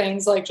will do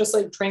things like just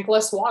like drink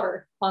less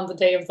water on the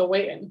day of the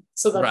weigh-in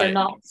so that they're Right.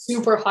 not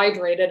super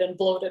hydrated and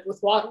bloated with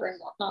water and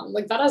whatnot.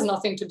 Like that has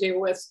nothing to do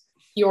with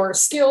your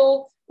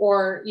skill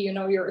or, you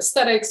know, your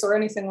aesthetics or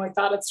anything like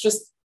that. It's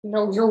just, you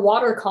know, your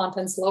water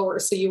content's lower,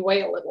 so you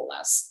weigh a little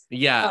less.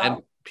 Yeah.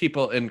 And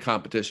people in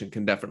competition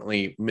can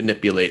definitely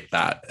manipulate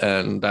that.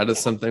 And that is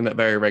something that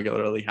very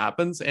regularly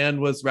happens and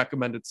was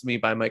recommended to me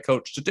by my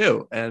coach to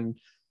do. And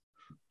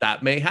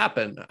that may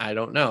happen. I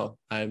don't know.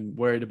 I'm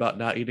worried about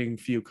not eating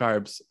few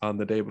carbs on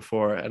the day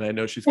before. And I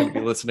know she's going to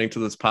be listening to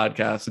this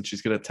podcast and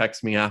she's going to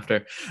text me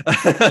after.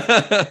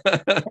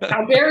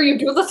 How dare you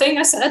do the thing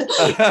I said?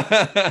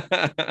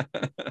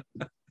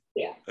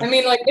 Yeah. I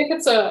mean, like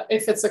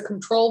if it's a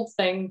controlled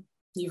thing,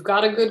 you've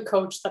got a good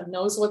coach that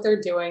knows what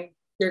they're doing,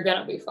 you're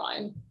gonna be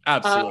fine.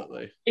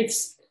 Absolutely.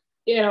 It's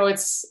you know,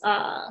 it's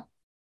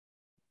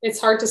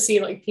hard to see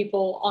like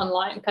people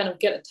online kind of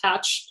get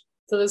attached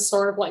to this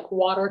sort of like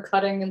water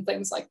cutting and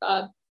things like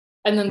that,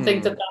 and then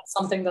think that that's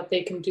something that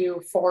they can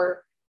do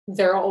for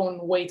their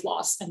own weight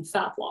loss and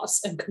fat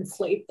loss and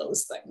conflate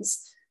those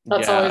things.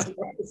 That's always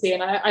hard to see.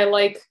 And I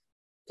like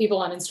people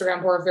on Instagram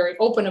who are very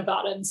open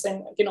about it and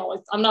saying, like, you know,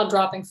 like, I'm not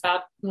dropping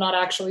fat. I'm not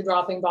actually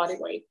dropping body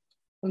weight.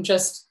 I'm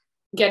just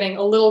getting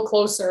a little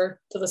closer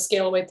to the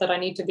scale weight that I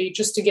need to be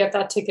just to get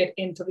that ticket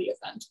into the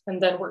event.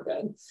 And then we're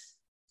good.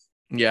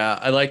 Yeah.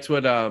 I liked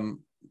what,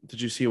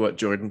 did you see what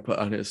Jordan put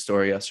on his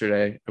story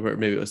yesterday? Or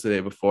maybe it was the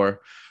day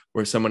before,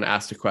 where someone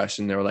asked a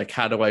question. They were like,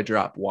 how do I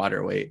drop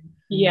water weight?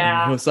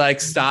 Yeah. And it was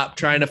like, stop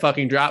trying to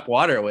fucking drop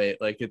water weight.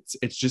 Like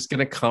it's just going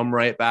to come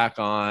right back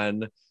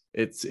on.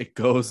 It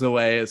goes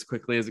away as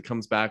quickly as it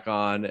comes back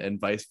on, and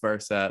vice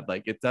versa.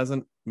 Like it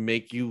doesn't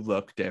make you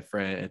look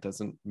different. It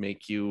doesn't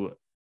make you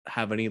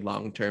have any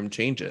long-term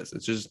changes.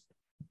 It's just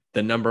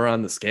the number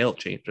on the scale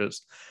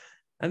changes,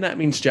 and that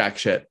means jack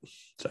shit.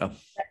 So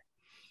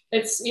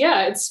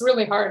it's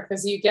really hard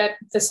because you get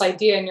this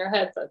idea in your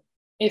head that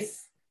if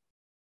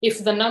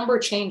if the number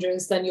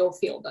changes, then you'll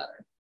feel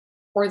better,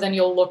 or then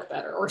you'll look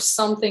better, or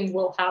something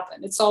will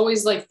happen. It's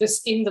always like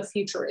this in the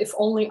future. If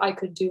only I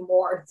could do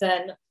more,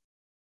 then,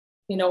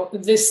 you know,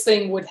 this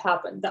thing would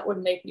happen that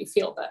would make me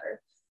feel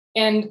better.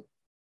 And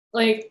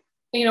like,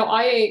 you know,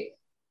 I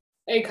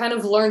kind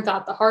of learned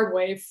that the hard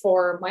way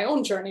for my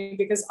own journey,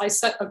 because I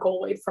set a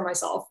goal weight for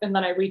myself and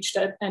then I reached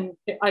it, and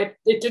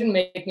it didn't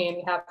make me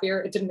any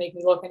happier. It didn't make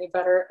me look any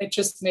better. It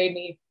just made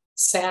me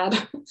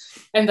sad.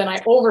 And then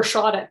I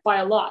overshot it by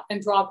a lot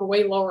and dropped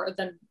way lower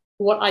than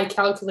what I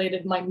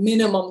calculated my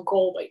minimum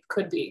goal weight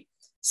could be.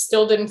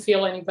 Still didn't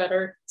feel any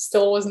better.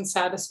 Still wasn't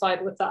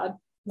satisfied with that.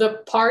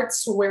 The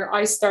parts where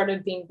I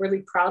started being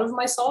really proud of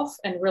myself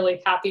and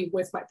really happy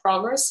with my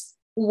progress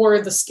were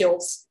the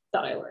skills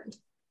that I learned.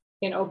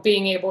 You know,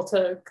 being able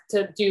to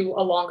do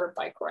a longer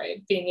bike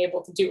ride, being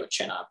able to do a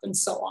chin up and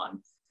so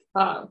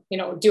on. You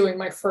know, doing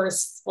my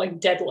first like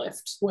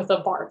deadlift with a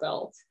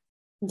barbell.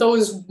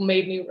 Those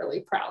made me really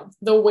proud.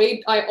 The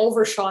weight, I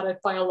overshot it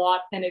by a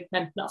lot and it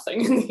meant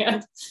nothing in the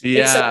end.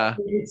 Yeah.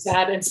 Except being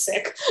sad and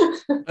sick.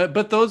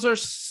 But those are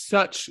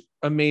such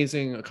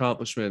amazing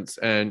accomplishments,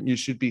 and you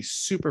should be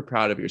super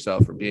proud of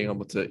yourself for being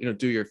able to, you know,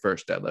 do your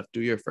first deadlift, do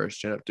your first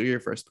chin up, do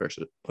your first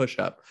push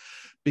up,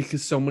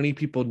 because so many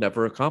people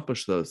never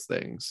accomplish those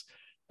things.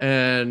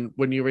 And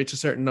when you reach a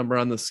certain number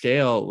on the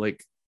scale,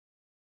 like,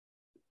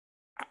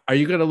 are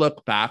you going to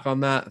look back on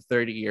that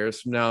 30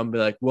 years from now and be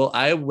like, well,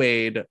 I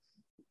weighed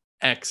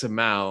X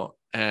amount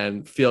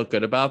and feel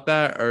good about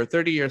that? Or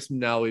 30 years from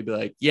now, we'd be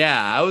like,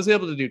 yeah, I was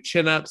able to do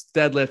chin-ups,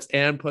 deadlifts,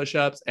 and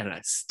push-ups, and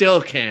I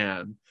still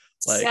can.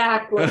 Like...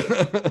 Exactly.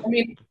 I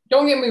mean,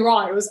 don't get me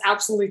wrong. It was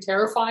absolutely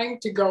terrifying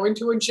to go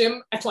into a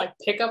gym and like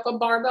pick up a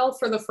barbell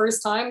for the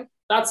first time.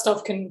 That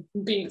stuff can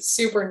be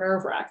super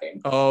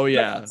nerve-wracking. Oh,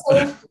 yeah.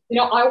 Also, you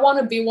know, I want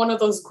to be one of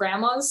those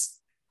grandmas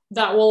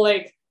that will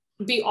like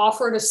be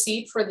offered a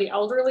seat for the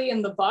elderly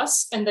in the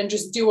bus and then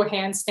just do a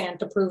handstand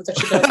to prove that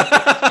she does.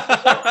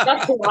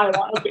 That's who I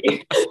want to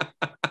be.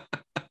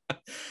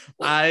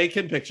 I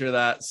can picture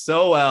that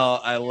so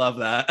well. I love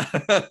that.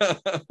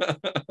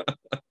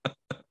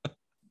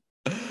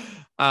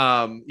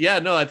 Yeah,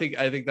 no, I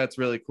think that's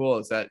really cool,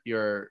 is that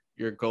your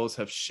goals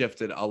have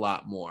shifted a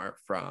lot more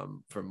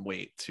from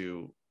weight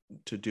to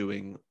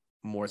doing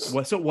more.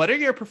 So what are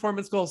your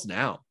performance goals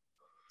now?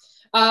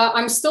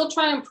 I'm still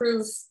trying to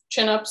improve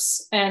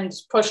chin-ups and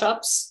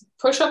push-ups.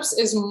 Push-ups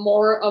is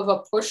more of a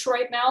push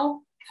right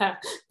now,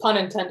 pun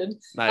intended.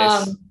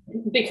 Nice.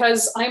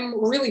 Because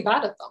I'm really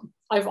bad at them.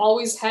 I've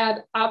always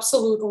had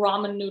absolute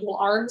ramen noodle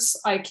arms.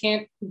 I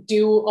can't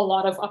do a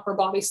lot of upper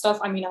body stuff.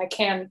 I mean, I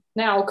can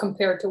now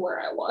compared to where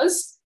I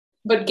was,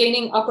 but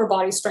gaining upper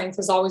body strength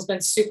has always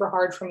been super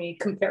hard for me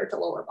compared to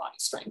lower body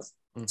strength.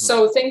 Mm-hmm.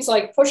 So things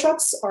like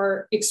push-ups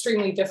are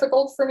extremely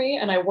difficult for me.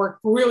 And I work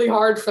really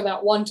hard for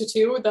that 1 to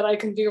 2 that I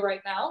can do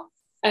right now.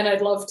 And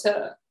I'd love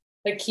to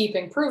like keep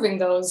improving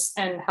those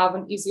and have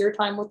an easier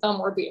time with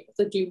them, or be able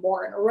to do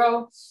more in a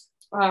row,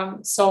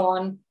 so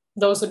on.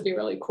 Those would be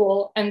really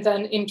cool. And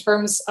then in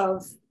terms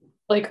of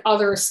like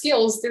other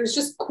skills, there's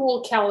just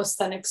cool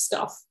calisthenic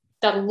stuff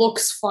that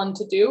looks fun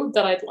to do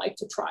that I'd like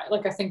to try.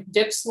 Like, I think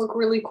dips look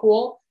really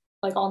cool,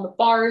 like on the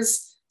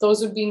bars.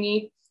 Those would be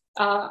neat.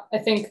 I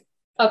think,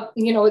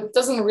 you know, it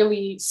doesn't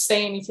really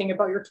say anything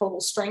about your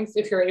total strength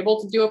if you're able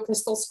to do a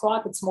pistol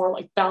squat. It's more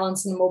like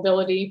balance and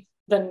mobility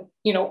than,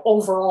 you know,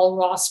 overall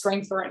raw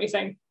strength or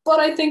anything. But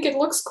I think it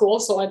looks cool,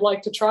 so I'd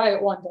like to try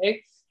it one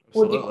day.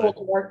 Absolutely. Would be cool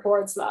to work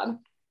towards that.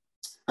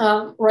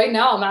 Right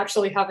now, I'm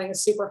actually having a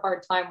super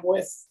hard time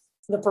with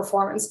the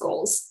performance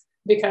goals,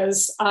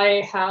 because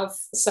I have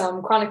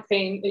some chronic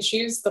pain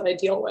issues that I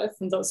deal with,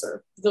 and those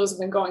have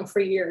been going for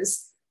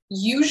years.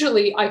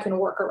 Usually I can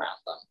work around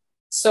them.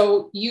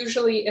 So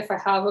usually if I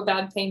have a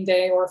bad pain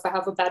day, or if I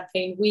have a bad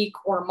pain week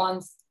or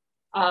month,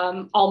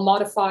 I'll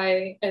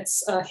modify,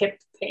 it's a hip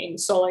pain.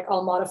 So like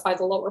I'll modify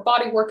the lower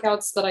body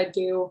workouts that I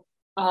do,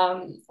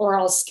 or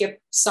I'll skip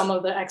some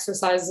of the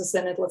exercises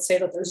in it. Let's say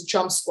that there's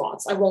jump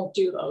squats. I won't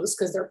do those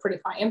because they're pretty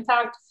high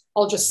impact.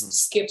 I'll just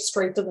skip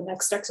straight to the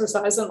next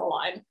exercise in the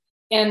line.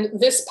 And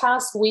this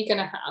past week and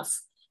a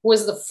half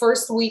was the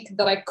first week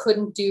that I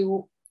couldn't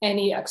do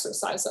any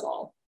exercise at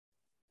all.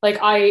 Like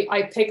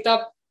I picked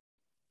up,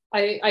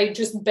 I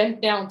just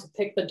bent down to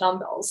pick the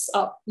dumbbells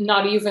up,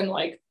 not even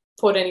like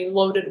put any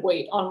loaded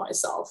weight on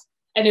myself.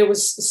 And it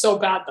was so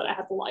bad that I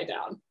had to lie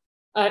down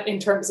in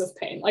terms of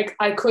pain. Like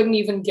I couldn't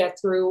even get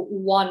through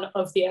one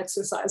of the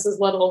exercises,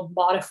 let alone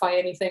modify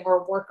anything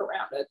or work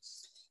around it.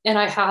 And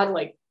I had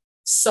like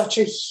such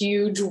a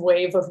huge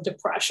wave of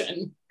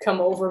depression come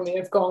over me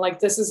of going like,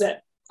 this is it.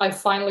 I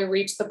finally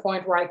reached the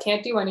point where I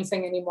can't do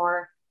anything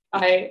anymore.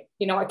 I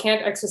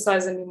can't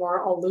exercise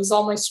anymore. I'll lose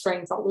all my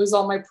strength. I'll lose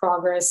all my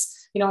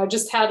progress. I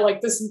just had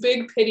like this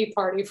big pity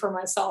party for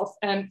myself.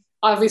 And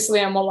obviously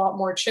I'm a lot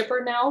more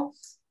chipper now.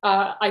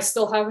 I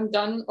still haven't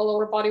done a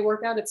lower body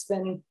workout. It's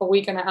been a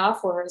week and a half,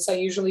 whereas I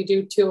usually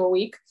do 2 a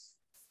week.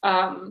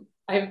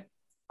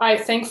 I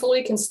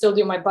thankfully can still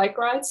do my bike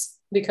rides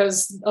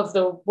because of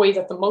the way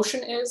that the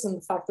motion is and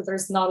the fact that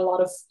there's not a lot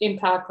of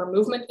impact or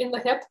movement in the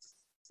hip.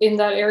 in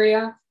that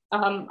area.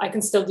 I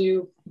can still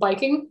do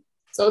biking.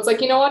 So it's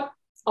like, you know what?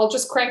 I'll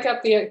just crank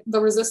up the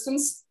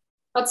resistance.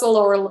 That's a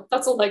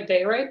leg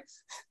day, right?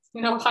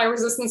 High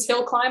resistance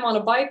hill climb on a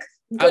bike,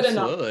 good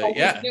enough. I'll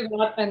just do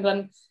that, and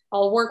then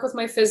I'll work with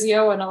my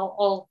physio, and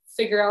I'll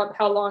figure out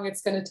how long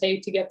it's going to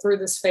take to get through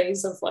this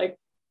phase of like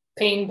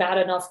pain bad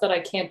enough that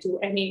I can't do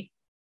any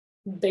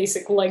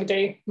basic leg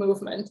day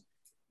movement,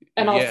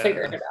 and I'll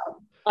figure it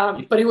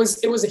out. But it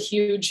was a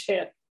huge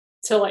hit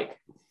to like,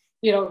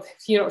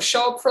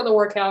 show up for the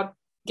workout,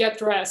 get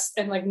dressed,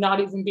 and like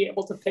not even be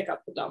able to pick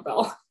up the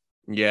dumbbell.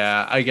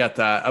 Yeah, I get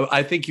that.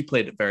 I think you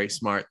played it very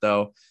smart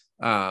though.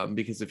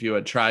 Because if you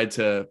had tried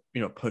to,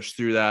 push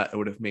through that, it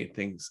would have made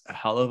things a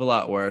hell of a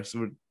lot worse.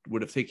 It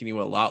would have taken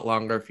you a lot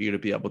longer for you to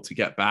be able to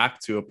get back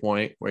to a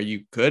point where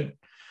you could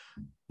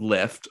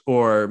lift,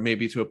 or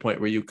maybe to a point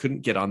where you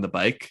couldn't get on the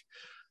bike.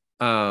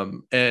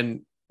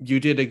 And you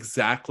did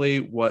exactly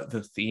what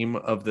the theme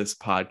of this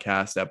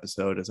podcast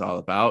episode is all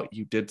about.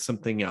 You did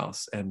something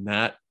else, and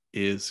that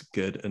is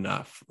good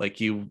enough.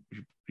 Like you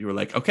were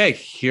like, okay,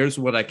 here's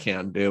what I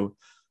can do.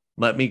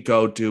 Let me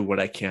go do what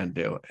I can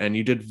do. And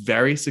you did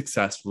very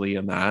successfully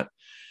in that.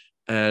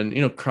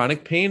 And,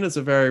 chronic pain is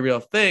a very real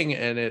thing,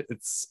 and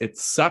it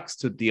sucks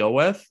to deal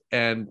with,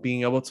 and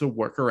being able to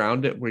work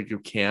around it where you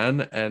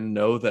can, and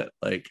know that,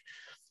 like,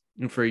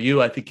 for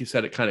you, I think you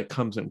said it kind of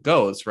comes and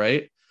goes,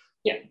 right?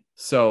 Yeah.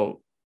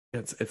 So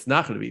it's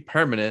not going to be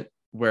permanent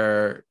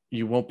where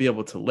you won't be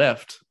able to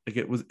lift.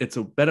 Like it's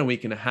been a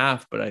week and a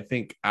half, but I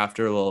think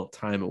after a little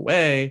time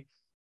away,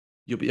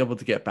 you'll be able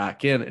to get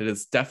back in. It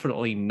is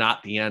definitely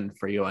not the end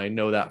for you. I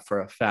know that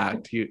for a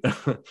fact.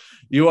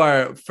 You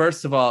are,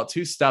 first of all,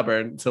 too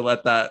stubborn to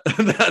let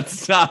that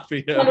stop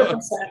you.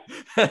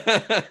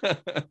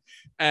 100%.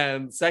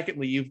 And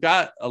secondly, you've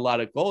got a lot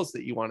of goals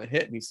that you want to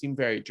hit, and you seem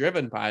very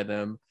driven by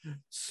them.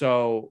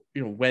 So,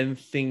 when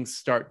things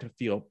start to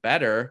feel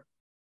better,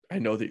 I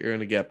know that you're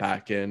going to get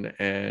back in,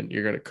 and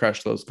you're going to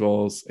crush those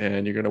goals,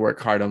 and you're going to work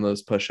hard on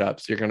those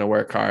push-ups. You're going to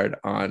work hard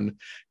on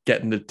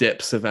getting the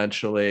dips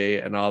eventually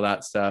and all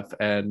that stuff.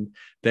 And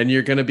then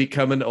you're going to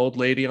become an old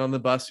lady on the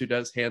bus who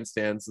does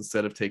handstands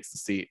instead of takes the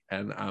seat.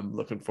 And I'm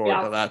looking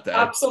forward to that day.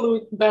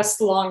 Absolute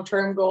best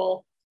long-term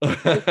goal.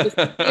 Just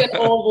be an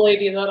old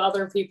lady that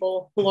other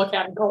people look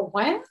at and go,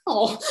 wow.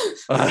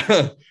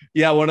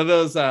 Yeah, one of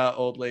those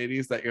old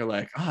ladies that you're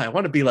like, oh, I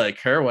want to be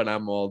like her when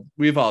I'm old.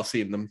 We've all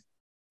seen them.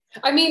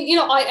 I mean,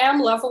 I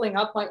am leveling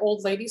up my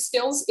old lady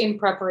skills in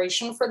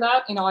preparation for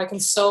that. I can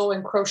sew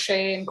and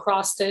crochet and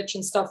cross stitch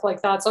and stuff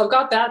like that. So I've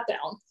got that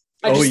down.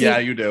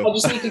 You do. I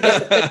just need to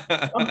get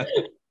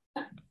the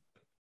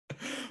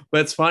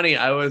But it's funny.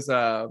 I was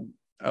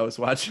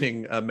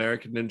watching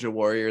American Ninja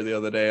Warrior the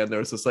other day, and there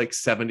was this like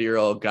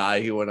 70-year-old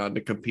guy who went on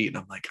to compete. And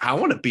I'm like, I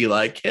want to be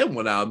like him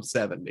when I'm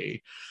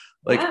 70.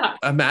 Like,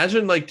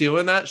 imagine like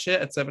doing that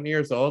shit at 70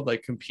 years old,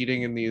 like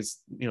competing in these,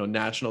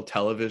 national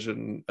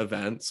television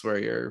events where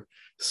you're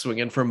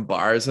swinging from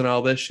bars and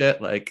all this shit.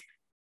 Like,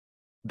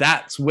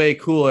 that's way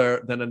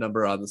cooler than a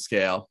number on the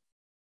scale.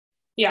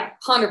 Yeah,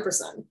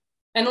 100%.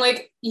 And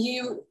like,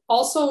 you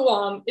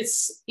also,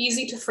 it's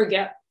easy to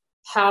forget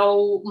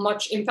how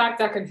much impact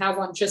that can have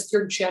on just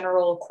your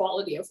general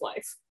quality of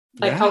life,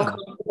 like how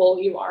comfortable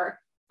you are.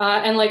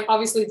 And like,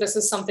 obviously this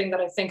is something that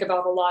I think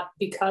about a lot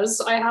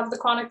because I have the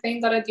chronic pain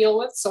that I deal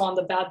with. So on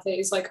the bad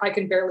days, like I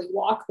can barely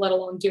walk, let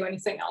alone do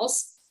anything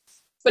else.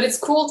 But it's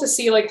cool to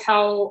see like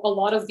how a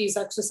lot of these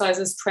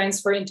exercises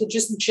transfer into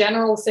just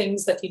general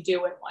things that you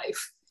do in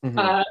life.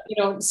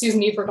 Mm-hmm.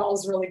 Susan Ebergall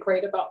is really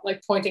great about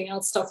like pointing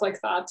out stuff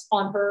like that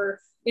on her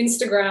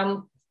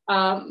Instagram.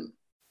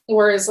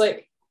 Whereas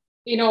like,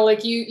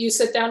 like you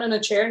sit down in a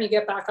chair and you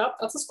get back up,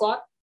 that's a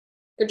squat.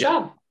 Good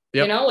job.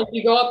 Yep. Like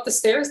you go up the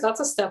stairs, that's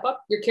a step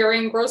up. You're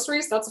carrying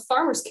groceries, that's a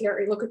farmer's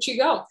carry. Look at you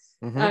go.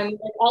 Mm-hmm. And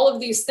like, all of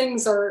these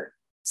things are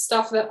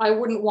stuff that I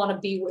wouldn't want to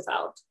be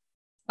without.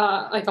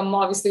 Like I'm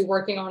obviously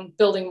working on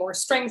building more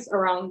strength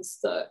around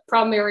the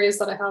problem areas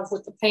that I have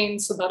with the pain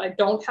so that I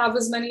don't have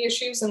as many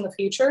issues in the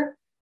future.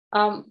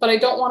 But I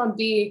don't want to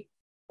be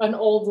an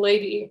old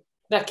lady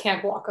that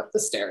can't walk up the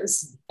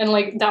stairs. And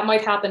like, that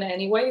might happen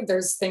anyway.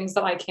 There's things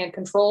that I can't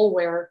control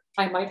where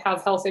I might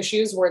have health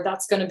issues where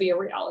that's going to be a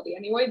reality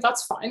anyway.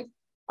 That's fine.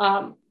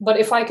 But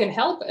if I can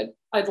help it,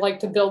 I'd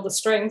like to build the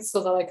strength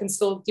so that I can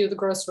still do the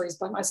groceries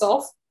by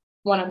myself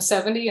when I'm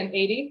 70 and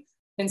 80,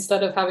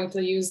 instead of having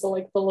to use the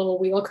little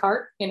wheel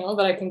cart,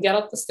 that I can get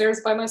up the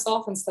stairs by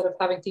myself instead of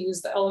having to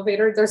use the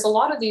elevator. There's a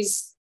lot of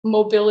these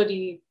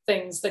mobility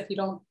things that you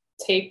don't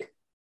take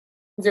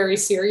very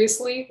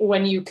seriously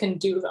when you can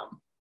do them.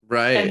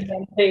 Right. And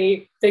then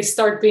they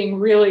start being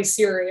really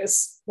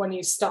serious when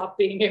you stop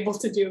being able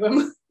to do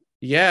them.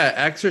 Yeah,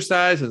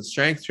 exercise and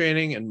strength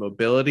training and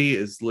mobility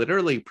is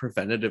literally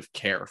preventative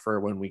care for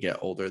when we get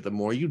older. The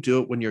more you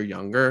do it when you're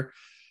younger,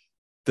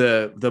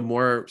 the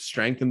more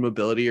strength and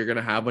mobility you're going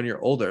to have when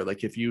you're older.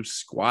 Like if you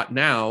squat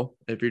now,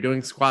 if you're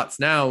doing squats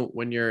now,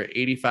 when you're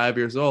 85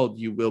 years old,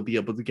 you will be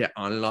able to get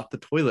on and off the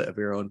toilet of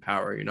your own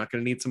power. You're not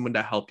going to need someone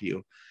to help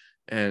you.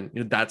 And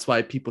that's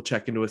why people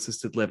check into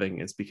assisted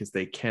living, is because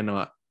they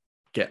cannot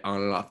get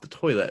on and off the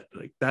toilet.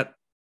 Like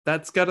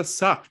that's gotta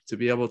suck to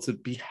be able to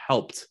be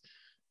helped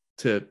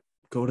to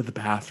go to the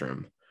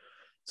bathroom.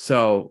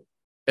 So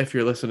if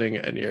you're listening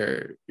and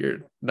you're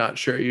not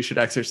sure you should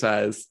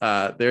exercise,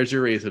 there's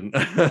your reason.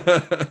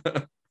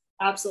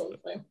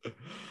 Absolutely.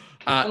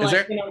 Is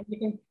there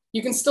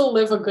you can still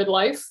live a good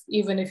life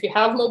even if you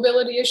have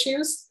mobility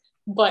issues,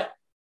 but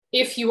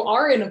if you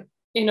are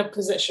in a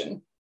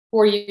position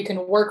where you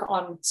can work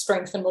on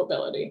strength and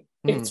mobility,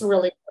 it's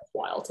really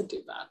worthwhile to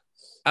do that.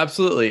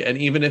 Absolutely. And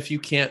even if you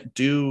can't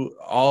do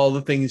all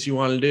the things you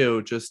want to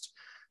do, just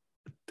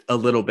a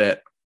little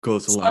bit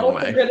goes a long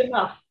way.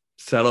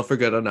 Settle for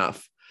good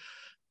enough.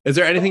 Is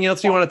there anything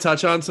else you want to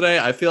touch on today?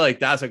 I feel like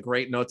that's a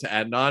great note to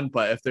end on,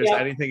 but if there's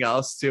anything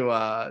else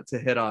to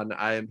hit on,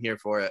 I am here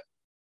for it.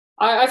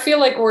 I feel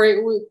like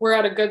we're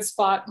at a good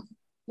spot.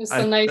 It's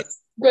a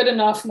nice, good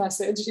enough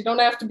message. You don't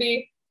have to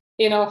be,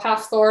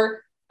 half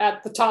Thor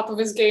at the top of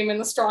his game in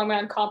the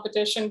strongman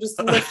competition,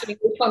 just lifting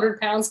 800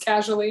 pounds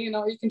casually.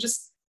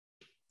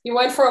 You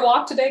went for a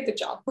walk today. Good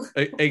job.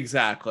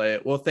 Exactly.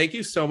 Well, thank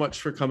you so much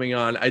for coming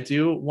on. I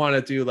do want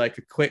to do like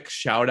a quick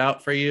shout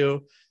out for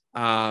you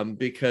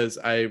because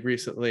I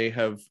recently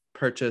have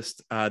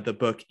purchased the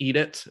book Eat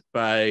It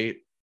by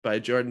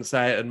Jordan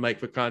Syatt and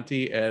Mike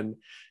Vacanti, and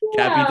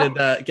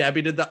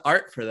Gabby did the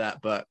art for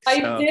that book. So,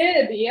 I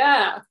did,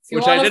 yeah.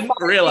 Which I didn't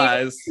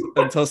realize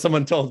until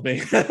someone told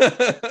me.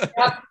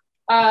 Yep.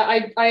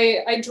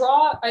 I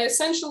draw. I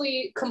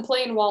essentially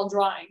complain while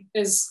drawing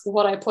is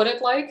what I put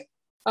it like.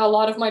 A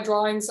lot of my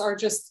drawings are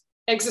just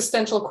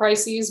existential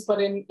crises, but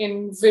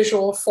in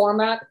visual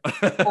format.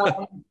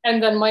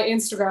 And then my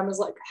Instagram is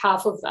like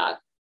half of that.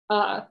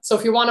 So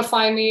if you want to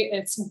find me,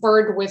 it's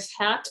Bird with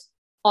Hat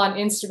on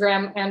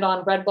Instagram and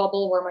on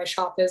Redbubble, where my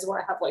shop is,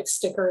 where I have like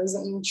stickers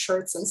and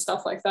shirts and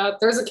stuff like that.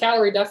 There's a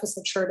calorie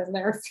deficit shirt in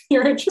there if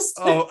you're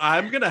interested. Oh,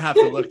 I'm going to have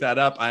to look that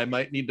up. I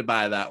might need to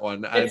buy that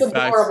one. It's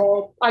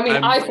adorable.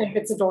 I think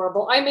it's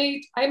adorable. I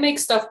make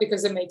stuff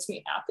because it makes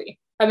me happy.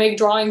 I make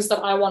drawings that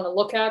I want to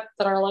look at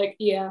that are like,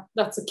 yeah,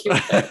 that's a cute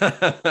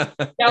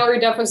thing. Calorie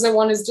deficit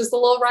one is just a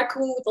little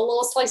raccoon with a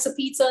little slice of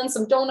pizza and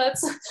some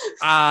donuts.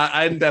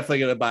 I'm definitely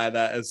going to buy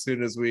that as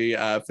soon as we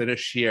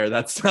finish here.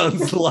 That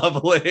sounds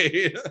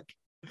lovely.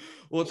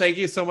 Well, thank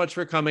you so much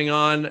for coming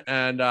on.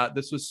 And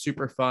this was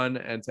super fun.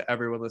 And to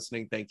everyone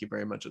listening, thank you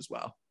very much as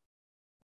well.